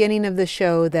at the beginning of the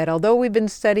show that although we've been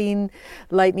studying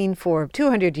lightning for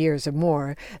 200 years or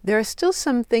more, there are still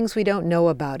some things we don't know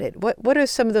about it. What are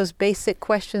some of those basic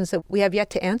questions that we have yet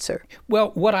to answer?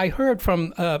 Well, what I heard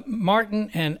from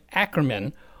Martin and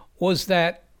Ackerman was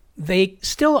that they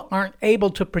still aren't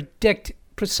able to predict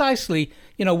precisely,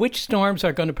 which storms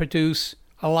are going to produce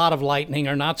a lot of lightning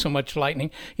or not so much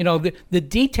lightning. The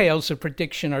details of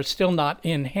prediction are still not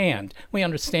in hand. We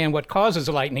understand what causes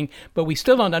lightning, but we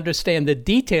still don't understand the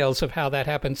details of how that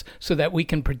happens so that we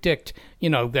can predict,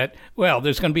 that,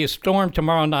 there's going to be a storm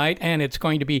tomorrow night and it's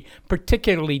going to be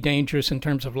particularly dangerous in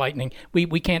terms of lightning.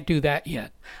 We can't do that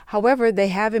yet. However, they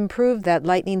have improved that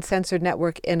lightning sensor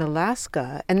network in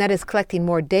Alaska, and that is collecting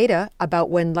more data about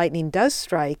when lightning does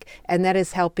strike, and that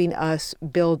is helping us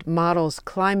build models,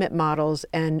 climate models,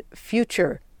 and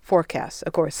future forecasts.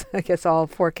 Of course, I guess all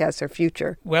forecasts are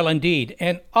future. Well, indeed.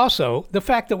 And also, the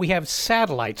fact that we have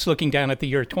satellites looking down at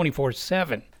the Earth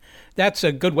 24/7. That's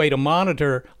a good way to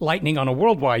monitor lightning on a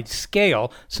worldwide scale,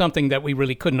 something that we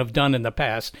really couldn't have done in the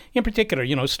past. In particular,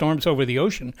 storms over the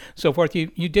ocean, so forth. You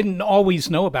didn't always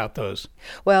know about those.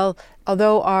 Well,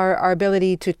 although our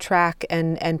ability to track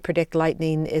and predict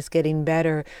lightning is getting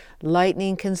better,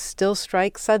 lightning can still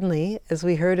strike suddenly, as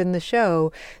we heard in the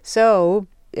show. So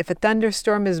if a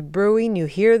thunderstorm is brewing, you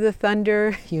hear the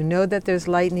thunder, you know that there's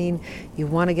lightning, you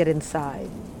want to get inside.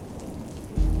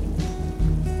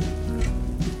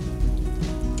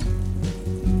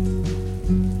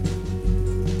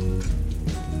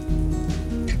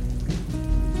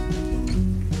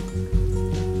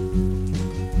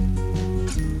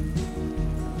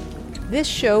 This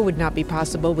show would not be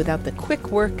possible without the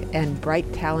quick work and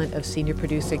bright talent of senior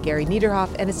producer Gary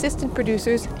Niederhoff and assistant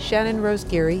producers Shannon Rose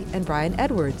Geary and Brian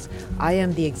Edwards. I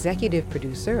am the executive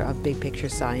producer of Big Picture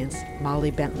Science, Molly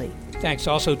Bentley. Thanks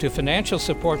also to financial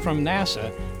support from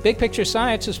NASA. Big Picture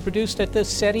Science is produced at the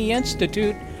SETI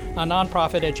Institute, a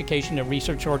nonprofit education and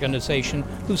research organization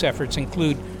whose efforts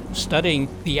include studying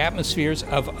the atmospheres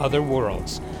of other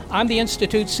worlds. I'm the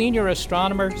Institute's senior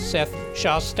astronomer, Seth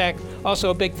Shostak.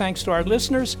 Also, a big thanks to our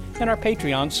listeners and our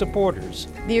Patreon supporters.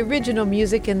 The original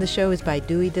music in the show is by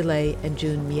Dewey DeLay and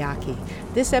Jun Miyake.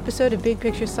 This episode of Big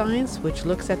Picture Science, which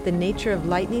looks at the nature of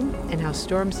lightning and how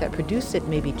storms that produce it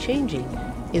may be changing,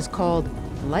 is called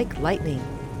Like Lightning.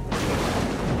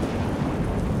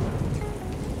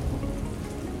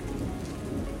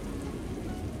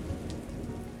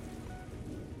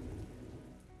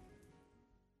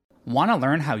 Want to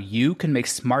learn how you can make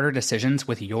smarter decisions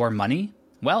with your money?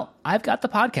 Well, I've got the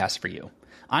podcast for you.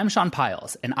 I'm Sean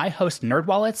Piles, and I host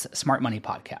NerdWallet's Smart Money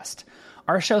Podcast.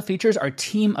 Our show features our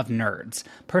team of nerds,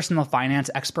 personal finance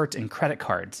experts in credit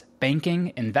cards,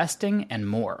 banking, investing, and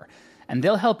more. And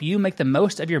they'll help you make the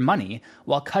most of your money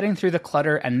while cutting through the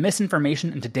clutter and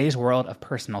misinformation in today's world of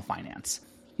personal finance.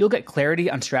 You'll get clarity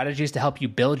on strategies to help you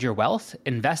build your wealth,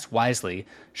 invest wisely,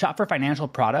 shop for financial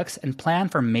products, and plan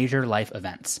for major life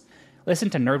events.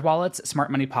 Listen to NerdWallet's Smart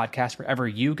Money Podcast wherever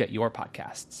you get your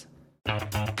podcasts.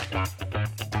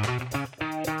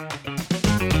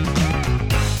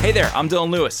 Hey there, I'm Dylan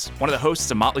Lewis, one of the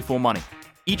hosts of Motley Fool Money.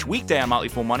 Each weekday on Motley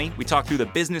Fool Money, we talk through the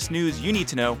business news you need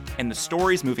to know and the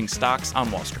stories moving stocks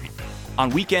on Wall Street. On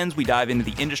weekends, we dive into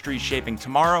the industries shaping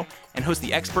tomorrow and host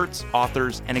the experts,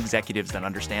 authors, and executives that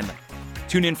understand them.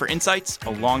 Tune in for insights, a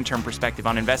long-term perspective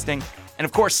on investing, and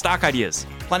of course, stock ideas.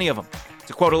 Plenty of them.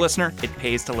 To quote a listener, it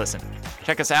pays to listen.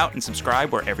 Check us out and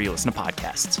subscribe wherever you listen to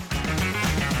podcasts.